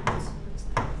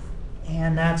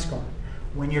 And that's gone.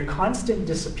 When your constant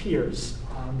disappears,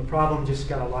 the problem just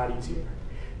got a lot easier.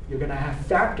 You're going to have to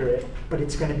factor it, but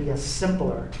it's going to be a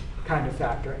simpler kind of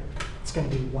factoring. It's going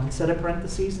to be one set of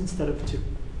parentheses instead of 2.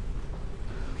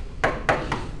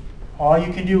 All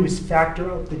you can do is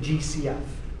factor out the GCF.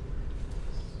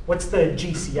 What's the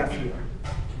GCF here?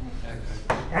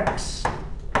 X.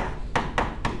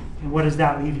 And what does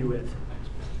that leave you with?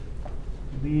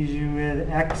 It leaves you with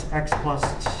x plus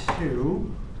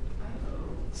 2.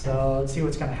 So let's see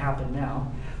what's going to happen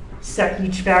now. Set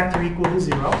each factor equal to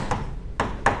 0.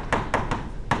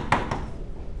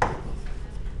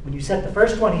 When you set the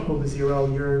first one equal to 0,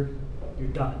 you're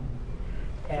done.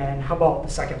 And how about the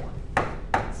second one?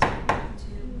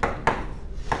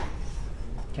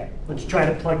 Okay, let's try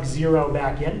to plug 0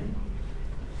 back in.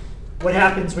 What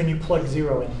happens when you plug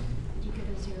 0 in? You get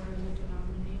a 0 in the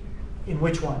denominator. In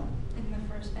which one? In the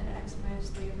first, and x minus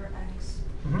 3 over x.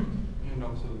 And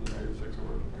also the negative 6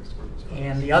 over x squared.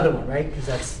 And the other one, right?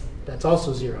 Because that's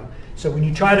also 0. So when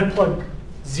you try to plug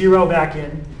 0 back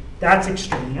in, that's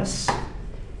extraneous.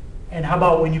 And how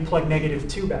about when you plug negative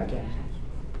 2 back in?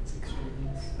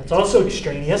 That's also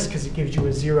extraneous because it gives you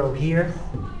a 0 here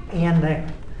and there.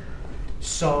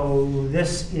 So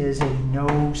this is a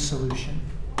no solution.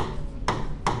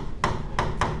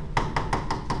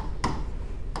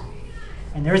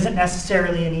 And there isn't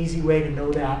necessarily an easy way to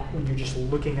know that when you're just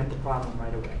looking at the problem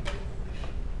right away.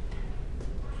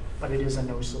 But it is a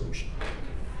no solution.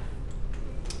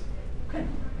 Okay,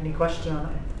 any question on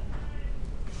that?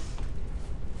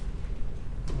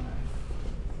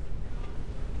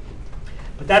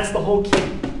 But that's the whole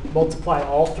key. Multiply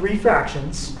all 3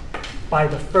 fractions by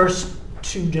the first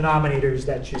 2 denominators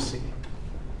that you see.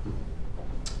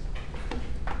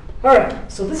 All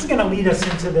right, so this is going to lead us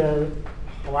into the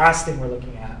last thing we're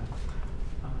looking at.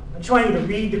 I just want you to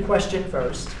read the question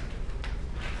first,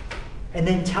 and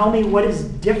then tell me what is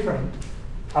different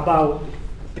about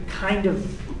the kind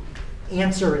of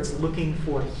answer it's looking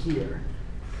for here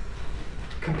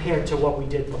compared to what we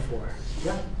did before.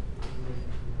 Yeah?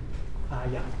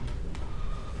 Yeah.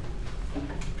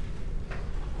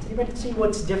 Anybody see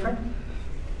what's different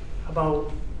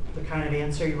about the kind of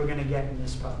answer you were going to get in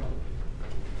this problem?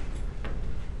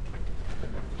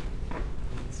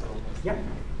 Yeah. Are you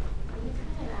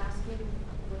kind of asking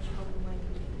which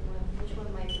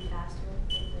one might be faster?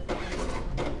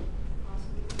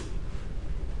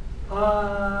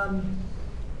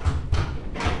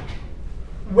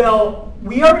 Well,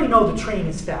 we already know the train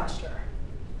is faster.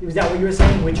 Is that what you were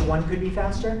saying? Which one could be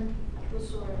faster? Well,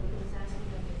 sort of. He was asking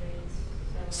about the grades.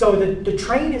 So the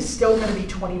train is still going to be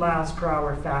 20 miles per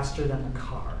hour faster than the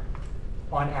car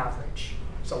on average.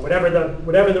 So whatever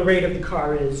the rate of the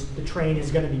car is, the train is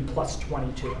going to be plus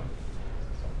 22.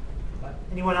 But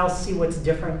anyone else see what's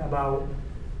different about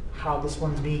how this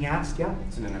one's being asked? Yeah?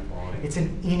 It's an inequality. It's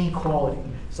an inequality.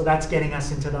 So that's getting us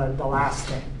into the last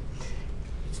thing.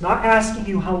 It's not asking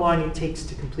you how long it takes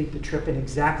to complete the trip in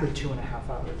exactly 2.5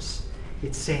 hours.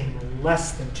 It's saying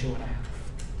less than 2.5.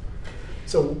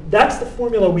 So that's the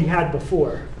formula we had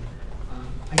before.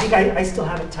 I think I still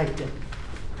have it typed in.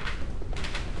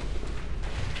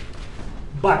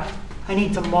 But I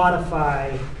need to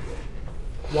modify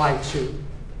y2.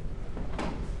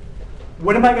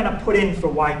 What am I going to put in for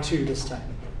y2 this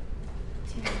time?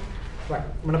 2. Right,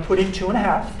 I'm going to put in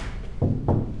 2.5.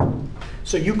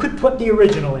 So you could put the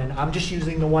original in. I'm just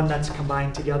using the one that's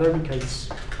combined together because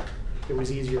it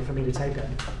was easier for me to type in.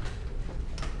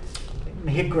 I'm going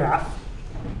to hit graph.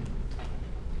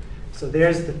 So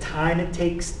there's the time it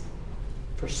takes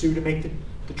for Sue to make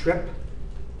the trip.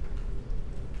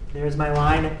 There's my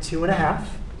line at 2.5.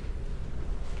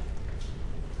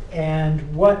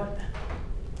 And what,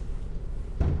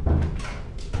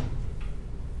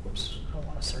 oops, I don't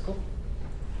want a circle.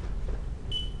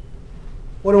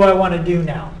 What do I want to do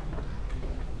now?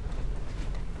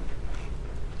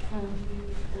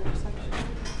 Intersection.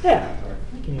 Yeah,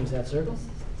 I can use that circle.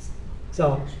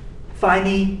 So find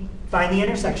the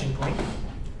intersection point.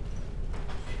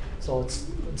 So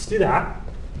let's do that.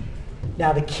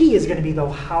 Now the key is going to be though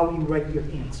how you write your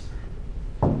answer.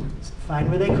 So find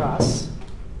where they cross.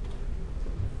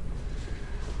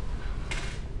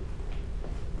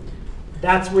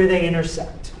 That's where they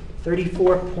intersect.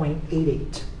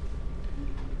 34.88.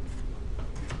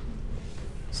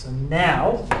 So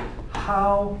now,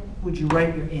 how would you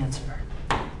write your answer?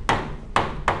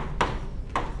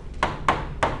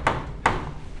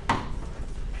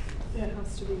 It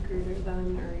has to be greater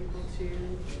than or equal to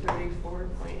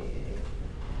 34.88.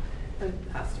 It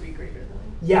has to be greater than.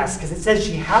 Yes, because it says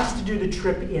she has to do the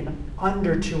trip in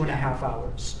under 2.5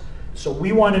 hours. So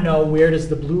we want to know, where does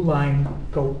the blue line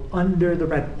go under the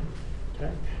red one?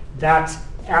 Okay? That's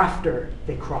after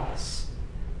they cross.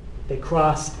 They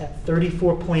cross at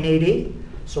 34.88,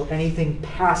 so anything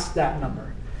past that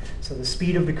number. So the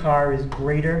speed of the car is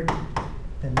greater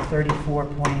than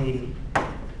 34.88.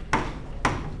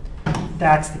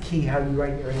 That's the key, how you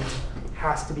write your answer.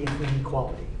 Has to be an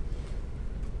inequality.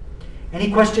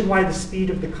 Any question why the speed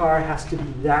of the car has to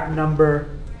be that number?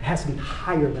 It has to be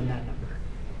higher than that number.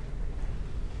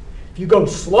 If you go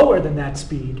slower than that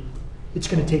speed, it's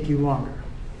going to take you longer.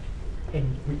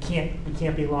 And we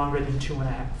can't be longer than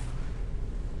 2.5.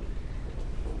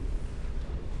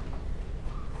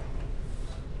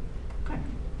 Okay.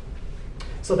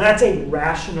 So that's a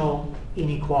rational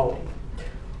inequality.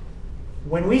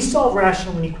 When we solve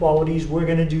rational inequalities, we're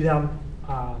going to do them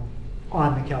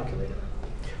on the calculator.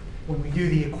 When we do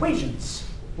the equations,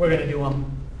 we're going to do them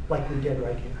like we did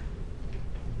right here.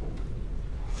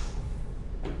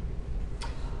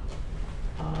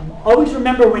 Always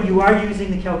remember, when you are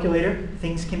using the calculator,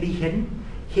 things can be hidden.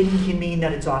 Hidden can mean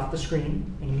that it's off the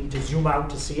screen and you need to zoom out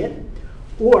to see it.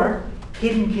 Or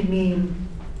hidden can mean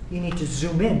you need to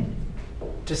zoom in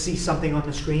to see something on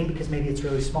the screen because maybe it's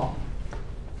really small.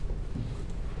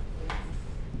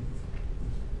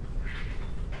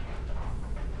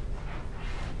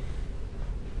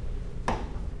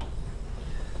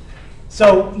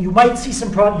 So you might see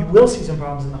some problems, you will see some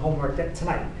problems in the homework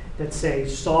tonight that say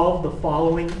solve the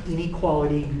following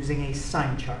inequality using a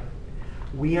sign chart.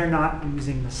 We are not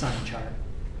using the sign chart.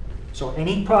 So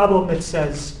any problem that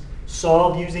says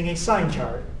solve using a sign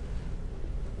chart,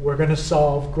 we're going to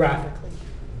solve graphically.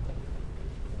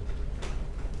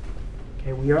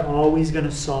 Okay, we are always going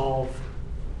to solve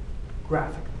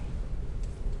graphically.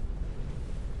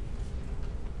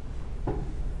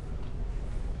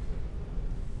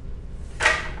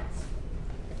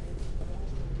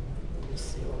 Let's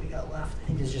see what we got left. I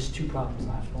think there's just 2 problems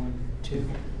left. 1, 2,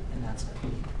 and that's it.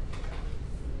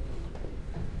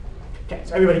 Okay,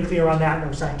 so everybody clear on that?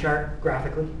 No sign chart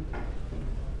graphically?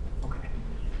 Okay.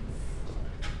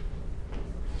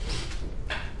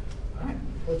 All right,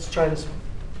 let's try this one.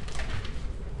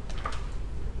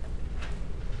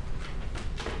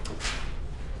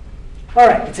 All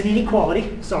right, it's an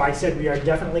inequality, so I said we are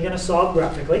definitely going to solve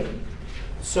graphically.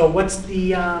 So what's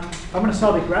the, I'm going to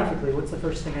solve it graphically. What's the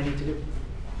first thing I need to do?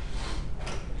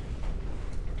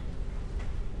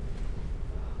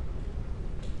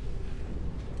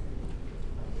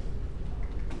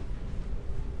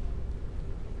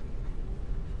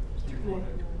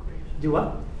 Do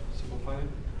what? Simplify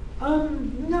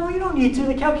it. No, you don't need to.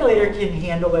 The calculator can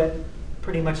handle it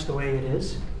pretty much the way it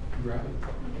is. Graph it.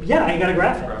 Yeah, you got to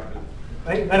graph it. Graph it.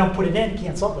 Right? If I don't put it in, you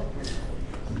can't solve it.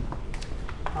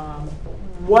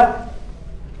 What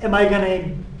am I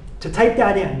going to type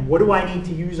that in? What do I need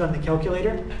to use on the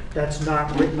calculator that's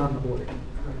not written on the board?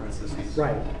 Parentheses.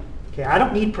 Right. Okay, I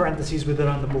don't need parentheses with it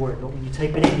on the board, but when you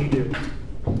type it in, you do.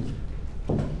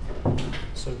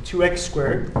 So 2x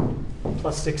squared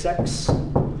plus 6x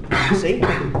is 8,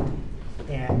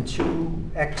 and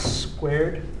 2x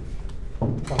squared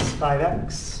plus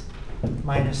 5x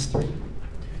minus 3.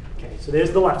 Okay, so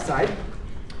there's the left side.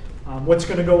 What's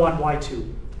going to go on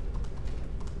y2?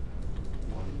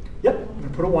 Yep, I'm going to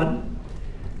put a 1.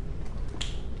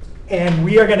 And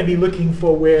we are going to be looking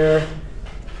for where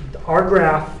our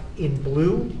graph in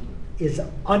blue is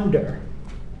under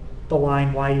the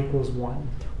line y equals 1.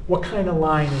 What kind of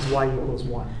line is y equals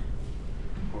 1?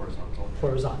 Horizontal.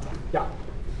 Horizontal, yeah.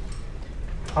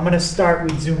 I'm going to start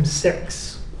with zoom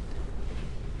 6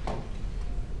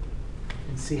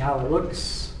 and see how it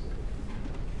looks.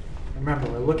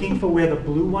 Remember, we're looking for where the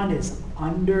blue one is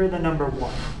under the number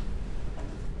 1.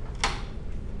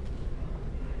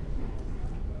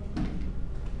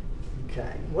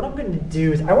 Okay, what I'm going to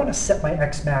do is I want to set my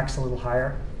x max a little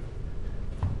higher,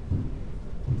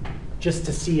 just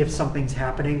to see if something's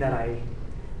happening that I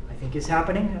think is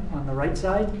happening on the right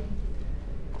side.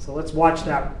 So let's watch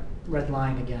that red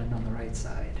line again on the right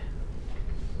side.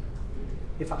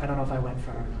 I don't know if I went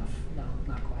far enough. No,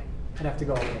 not quite. I'd have to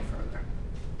go a little further.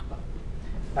 But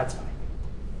that's fine.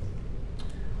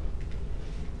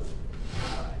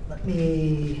 All right, let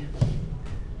me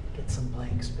get some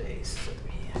blank space over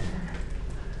here.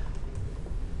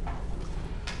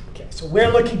 Okay, so we're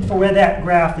looking for where that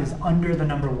graph is under the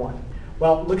number 1.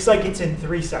 Well, it looks like it's in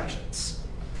 3 sections.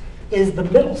 Is the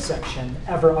middle section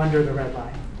ever under the red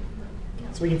line?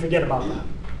 So we can forget about that.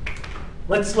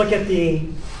 Let's look at the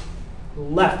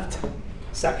left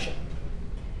section.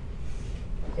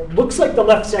 It looks like the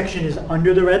left section is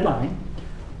under the red line.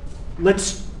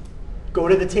 Let's go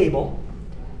to the table.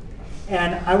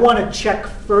 And I want to check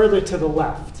further to the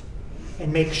left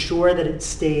and make sure that it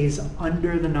stays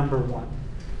under the number 1.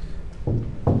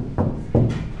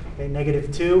 Okay,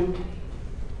 -2.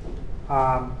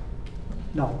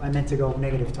 No, I meant to go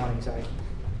 -20, sorry.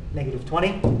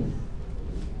 -20.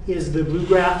 Is the blue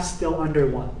graph still under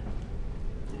 1?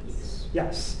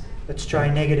 Yes. Let's try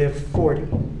 -40.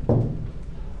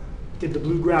 Did the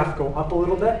blue graph go up a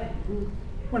little bit?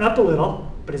 Went up a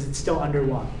little, but is it still under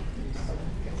 1?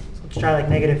 So let's try like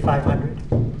 -500.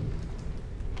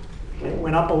 Okay, it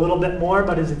went up a little bit more,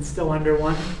 but is it still under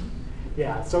 1?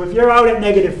 Yeah, so if you're out at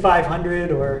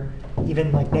 -500 or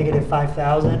even like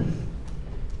 -5,000,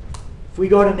 if we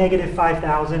go to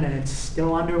 -5,000 and it's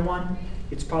still under 1,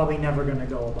 it's probably never going to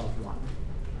go above 1.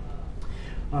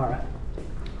 All right.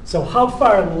 So how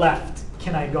far left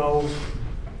can I go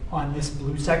on this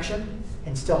blue section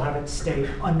and still have it stay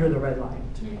under the red line?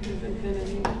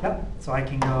 -infinity. Yep. So I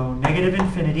can go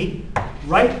 -infinity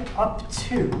right up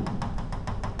to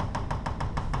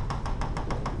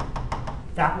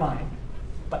that line,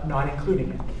 but not including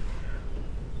it.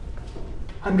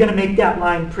 I'm going to make that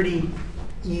line pretty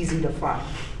easy to find.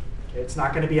 It's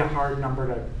not going to be a hard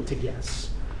number to guess.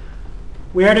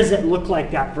 Where does it look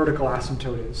like that vertical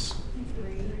asymptote is?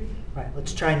 3. Right,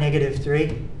 let's try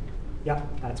 -3.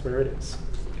 Yep, that's where it is,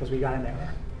 because we got an error.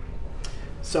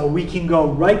 So we can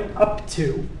go right up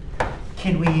to,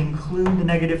 can we include the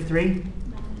 -3?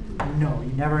 No,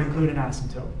 you never include an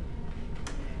asymptote.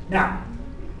 Now,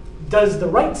 does the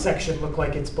right section look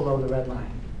like it's below the red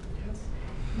line?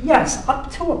 Yes,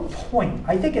 up to a point.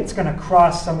 I think it's going to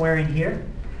cross somewhere in here,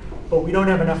 but we don't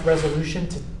have enough resolution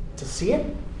to see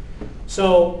it.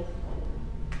 So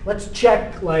let's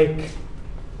check like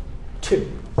 2.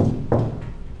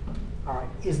 All right,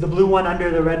 is the blue one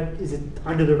under the red? Is it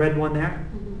under the red one there?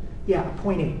 Yeah,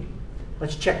 0.8.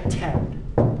 Let's check 10.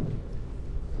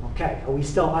 Okay, are we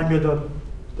still under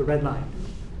the red line?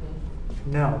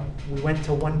 No, we went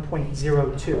to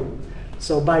 1.02.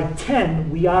 So by 10,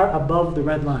 we are above the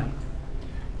red line.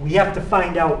 We have to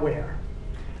find out where.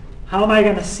 How am I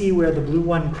going to see where the blue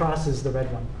one crosses the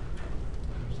red one?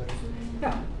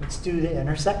 Yeah, let's do the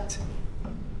intersect.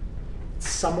 It's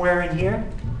somewhere in here.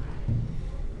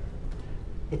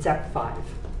 It's at 5.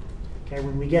 Okay,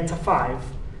 when we get to 5,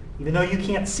 even though you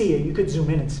can't see it, you could zoom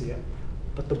in and see it,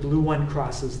 but the blue one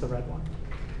crosses the red one.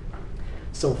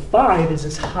 So 5 is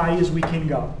as high as we can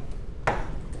go.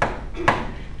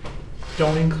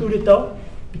 Don't include it though,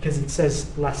 because it says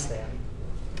less than.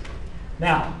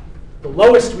 Now, the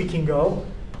lowest we can go,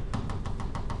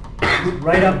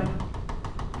 right up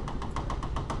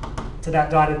to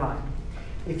that dotted line.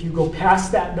 If you go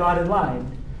past that dotted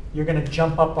line, you're going to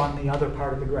jump up on the other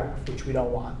part of the graph, which we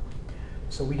don't want.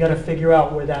 So we got to figure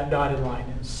out where that dotted line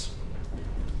is.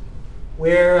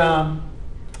 Where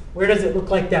does it look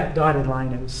like that dotted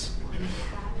line is?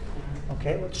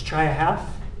 Okay, let's try a half.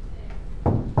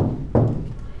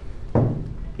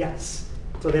 Yes.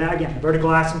 So then again, the vertical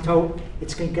asymptote,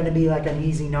 it's going to be like an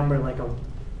easy number, like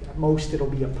at most it'll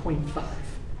be a 0.5.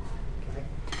 Okay.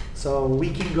 So we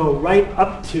can go right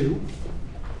up to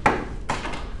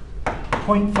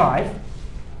 0.5.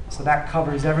 So that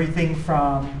covers everything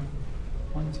from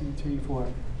 1, 2, 3, 4,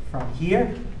 from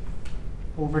here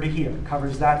over to here.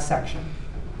 Covers that section.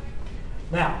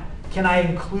 Now, can I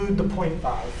include the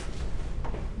 0.5?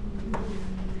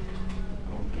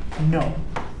 No.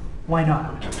 Why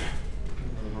not?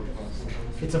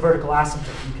 It's a vertical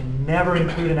asymptote. You can never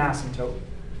include an asymptote.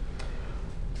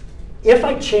 If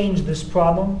I change this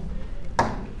problem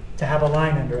to have a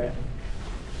line under it,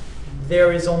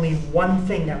 there is only one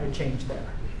thing that would change there.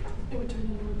 It would turn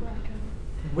into a bracket.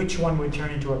 which one would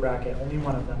turn into a bracket? Only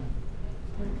one of them.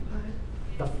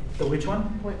 0.5. The which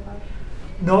one? 0.5.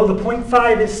 No, the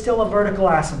 0.5 is still a vertical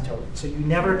asymptote, so you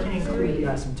never can include the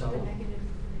The asymptote.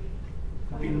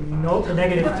 negative Nope, the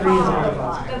negative 3 is a vertical The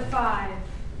asymptote. 5.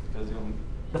 That's the only,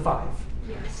 The 5.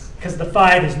 Yes. Because the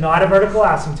 5 is not a vertical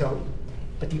asymptote,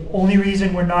 but the only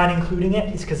reason we're not including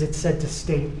it is because it's said to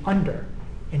stay under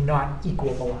and not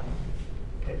equal the line.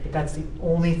 Okay, but that's the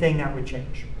only thing that would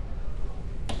change.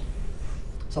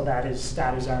 So that is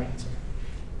our answer.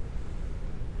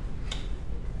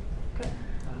 Okay.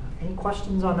 Any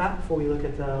questions on that before we look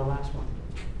at the last one?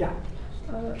 Yeah.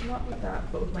 Not with that,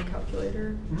 but with my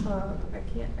calculator, Mhm. I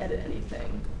can't edit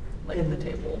anything, like in the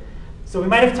table. So we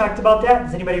might have talked about that.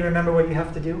 Does anybody remember what you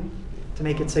have to do to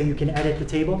make it so you can edit the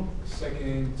table?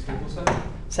 second table setup.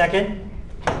 Second,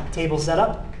 table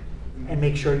setup, and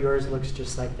make sure yours looks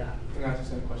just like that. Can I ask the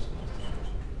same question?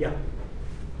 Yeah.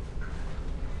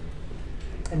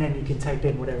 And then you can type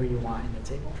in whatever you want in the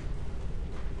table.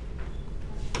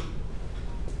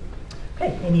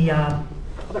 Okay, any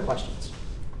other questions?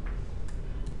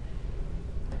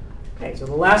 Okay, so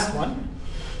the last one,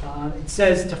 it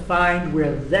says to find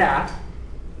where that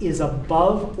is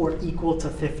above or equal to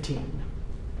 15.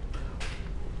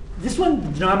 This one, the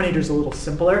denominator is a little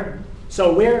simpler.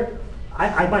 So where,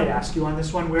 I might ask you on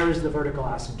this one, where is the vertical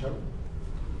asymptote?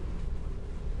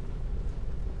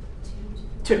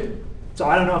 2. So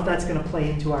I don't know if that's going to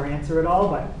play into our answer at all,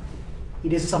 but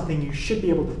it is something you should be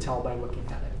able to tell by looking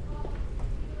at it.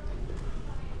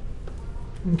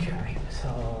 Okay,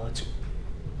 so let's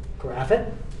graph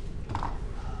it.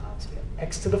 So we have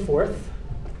x to the 4th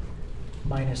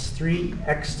minus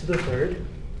 3x to the 3rd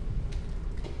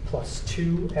plus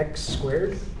 2x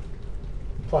squared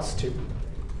plus 2.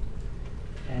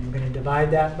 And we're going to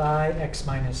divide that by x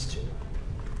minus 2.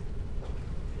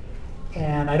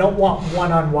 And I don't want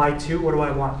 1 on y2. What do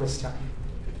I want this time?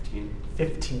 15.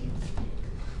 15.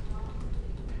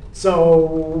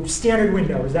 So standard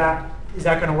window, is that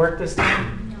going to work this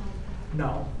time? No.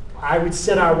 No. I would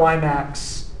set our y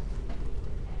max.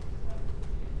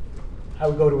 I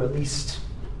would go to at least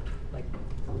like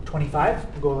 25.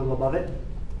 We'll go a little above it.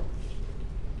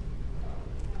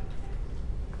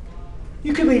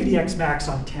 You could leave the x max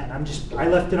on 10. I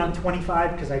left it on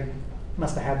 25 because I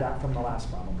must have had that from the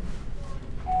last problem.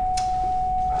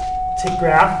 Take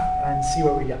graph and see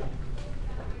what we get.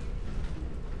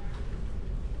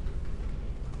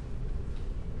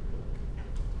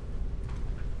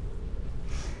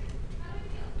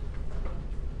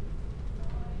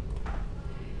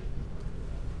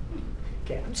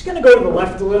 Okay, I'm just going to go to the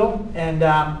left a little and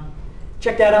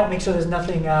check that out, make sure there's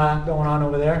nothing going on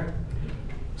over there.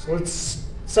 So let's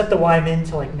set the y min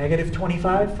to like negative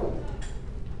 25.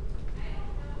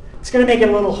 It's going to make it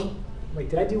a little,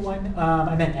 wait, did I do y min?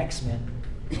 I meant x min.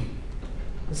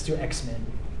 Let's do x min,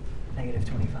 negative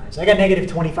 25. So I got negative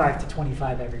 25 to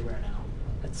 25 everywhere now.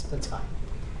 That's fine.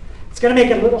 It's going to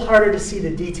make it a little harder to see the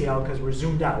detail because we're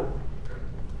zoomed out.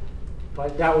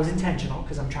 But that was intentional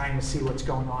because I'm trying to see what's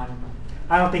going on.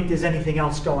 I don't think there's anything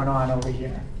else going on over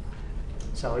here.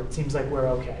 So it seems like we're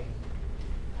okay.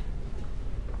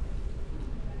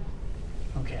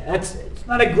 Okay, it's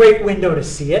not a great window to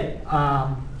see it.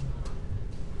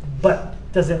 But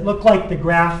does it look like the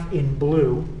graph in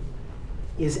blue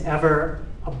is ever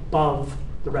above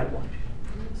the red one?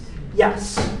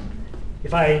 Yes.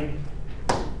 If I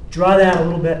draw that a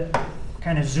little bit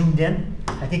kind of zoomed in,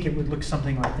 I think it would look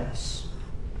something like this.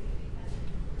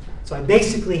 So I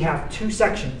basically have 2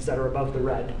 sections that are above the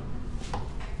red.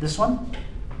 This one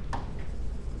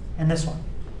and this one.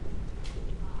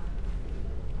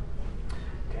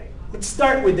 Okay, let's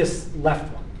start with this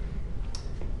left one.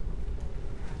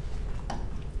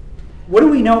 What do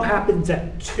we know happens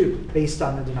at 2 based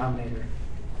on the denominator?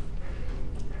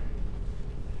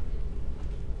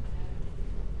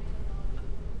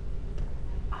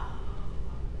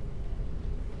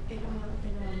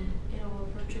 It'll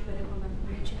protrude, but it will not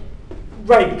reach it.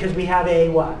 Right, because we have a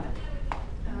what?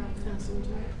 Asymptote.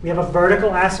 We have a vertical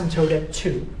asymptote at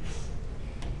 2.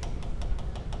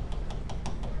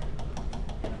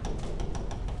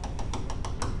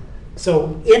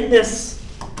 So in this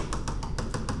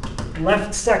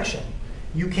left section,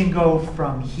 you can go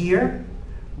from here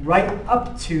right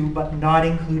up to, but not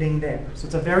including there. So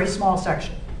it's a very small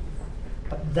section.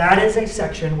 But that is a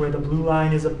section where the blue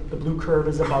line is, the blue curve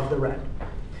is above the red.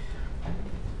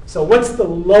 So what's the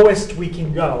lowest we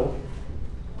can go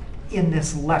in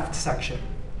this left section?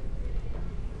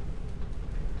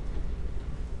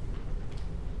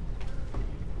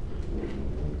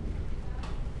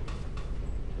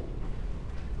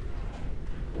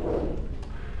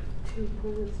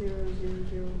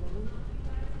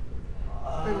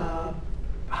 2.0001.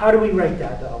 How do we write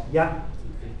that though? Yeah.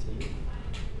 15.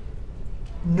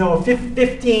 No,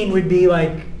 15 would be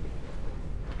like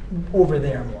over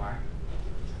there more.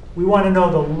 We want to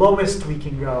know the lowest we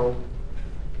can go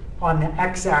on the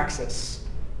x-axis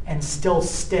and still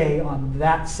stay on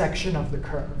that section of the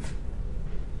curve.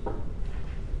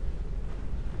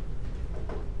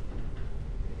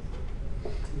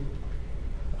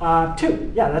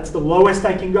 Two, yeah, that's the lowest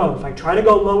I can go. If I try to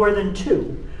go lower than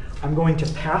 2, I'm going to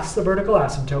pass the vertical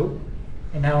asymptote,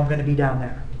 and now I'm going to be down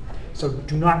there. So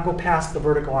do not go past the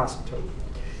vertical asymptote.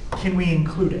 Can we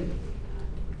include it?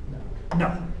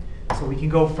 No. So we can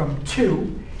go from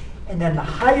 2, and then the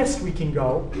highest we can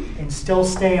go and still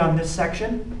stay on this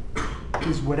section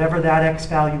is whatever that x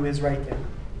value is right there.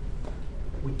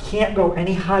 We can't go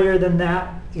any higher than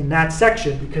that in that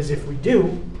section, because if we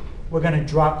do, we're going to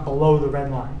drop below the red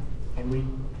line, and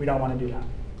we don't want to do that.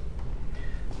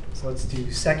 So let's do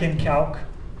second calc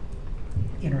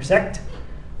intersect.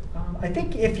 I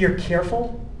think if you're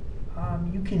careful,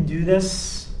 you can do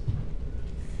this.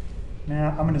 Nah,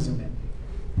 I'm going to zoom in.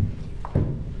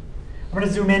 I'm going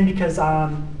to zoom in because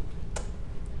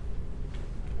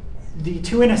the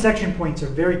two intersection points are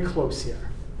very close here.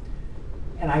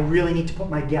 And I really need to put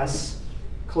my guess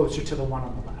closer to the one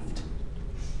on the left.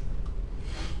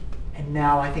 And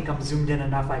now I think I'm zoomed in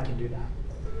enough I can do that.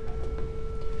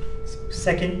 So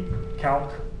second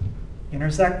calc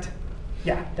intersect.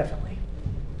 Yeah, definitely.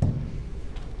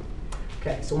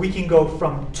 Okay, so we can go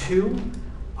from 2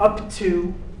 up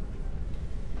to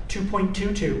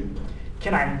 2.22.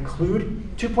 Can I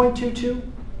include 2.22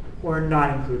 or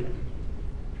not include it?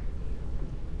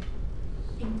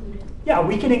 Include it. Yeah,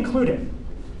 we can include it.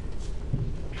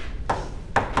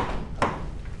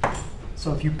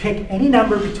 So if you pick any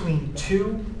number between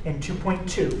 2 and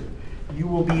 2.2, you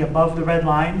will be above the red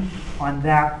line on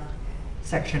that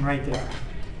section right there.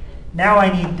 Now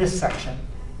I need this section.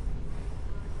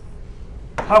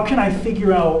 How can I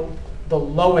figure out the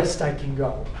lowest I can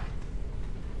go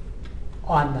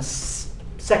on the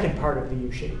second part of the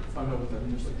U shape? Find out what that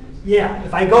intersection is. Yeah,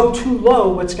 if I go too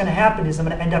low, what's going to happen is I'm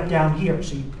going to end up down here.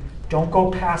 So you don't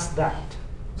go past that.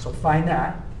 So find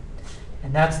that,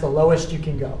 and that's the lowest you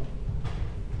can go.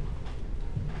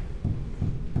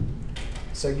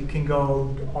 So you can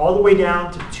go all the way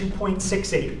down to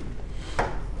 2.68.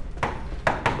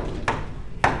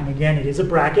 And again, it is a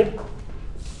bracket,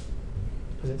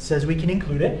 because it says we can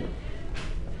include it.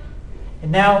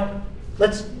 And now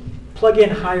let's plug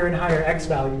in higher and higher x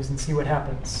values and see what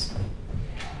happens.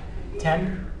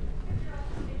 10,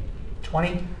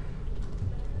 20,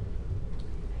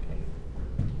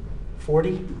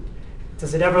 40.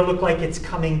 Does it ever look like it's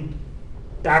coming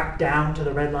back down to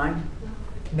the red line?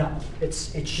 No,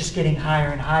 it's just getting higher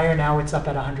and higher. Now it's up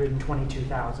at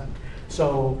 122,000.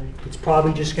 So it's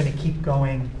probably just going to keep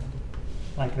going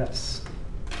like this.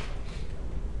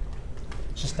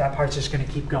 Just that part's just going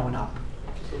to keep going up.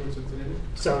 So what's infinity?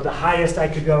 So the highest I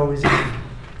could go is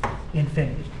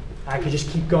infinity. I could just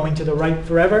keep going to the right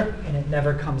forever, and it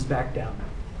never comes back down.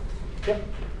 Yep.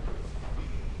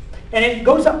 And it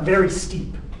goes up very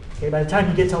steep. Okay, by the time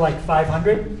you get to like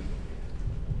 500,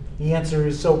 the answer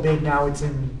is so big now it's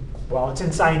in, well, it's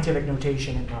in scientific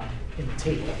notation in the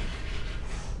table.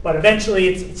 But eventually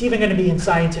it's even going to be in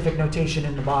scientific notation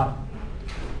in the bottom.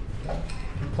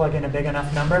 You plug in a big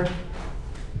enough number,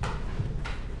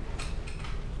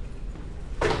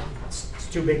 it's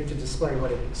too big to display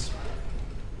what it is.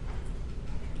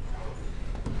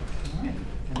 All right.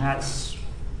 And that's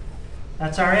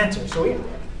our answer. So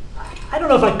I don't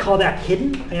know if I'd call that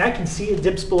hidden. I mean, I can see it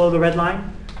dips below the red line.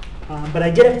 But I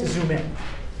did have to zoom in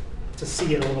to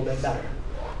see it a little bit better.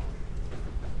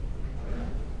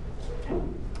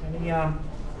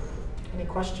 Any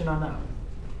question on that?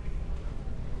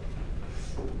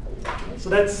 So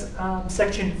that's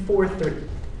section 4.3.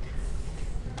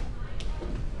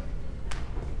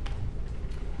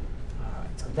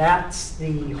 So that's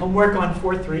the homework on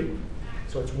 4.3.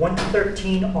 So it's 1 to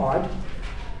 13 odd,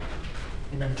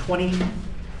 and then 20,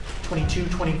 22,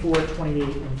 24, 28,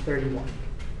 and 31.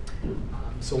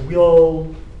 So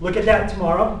we'll look at that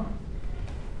tomorrow.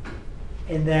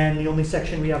 And then the only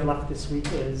section we have left this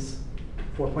week is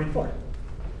 4.4.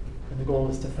 And the goal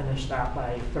is to finish that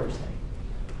by Thursday.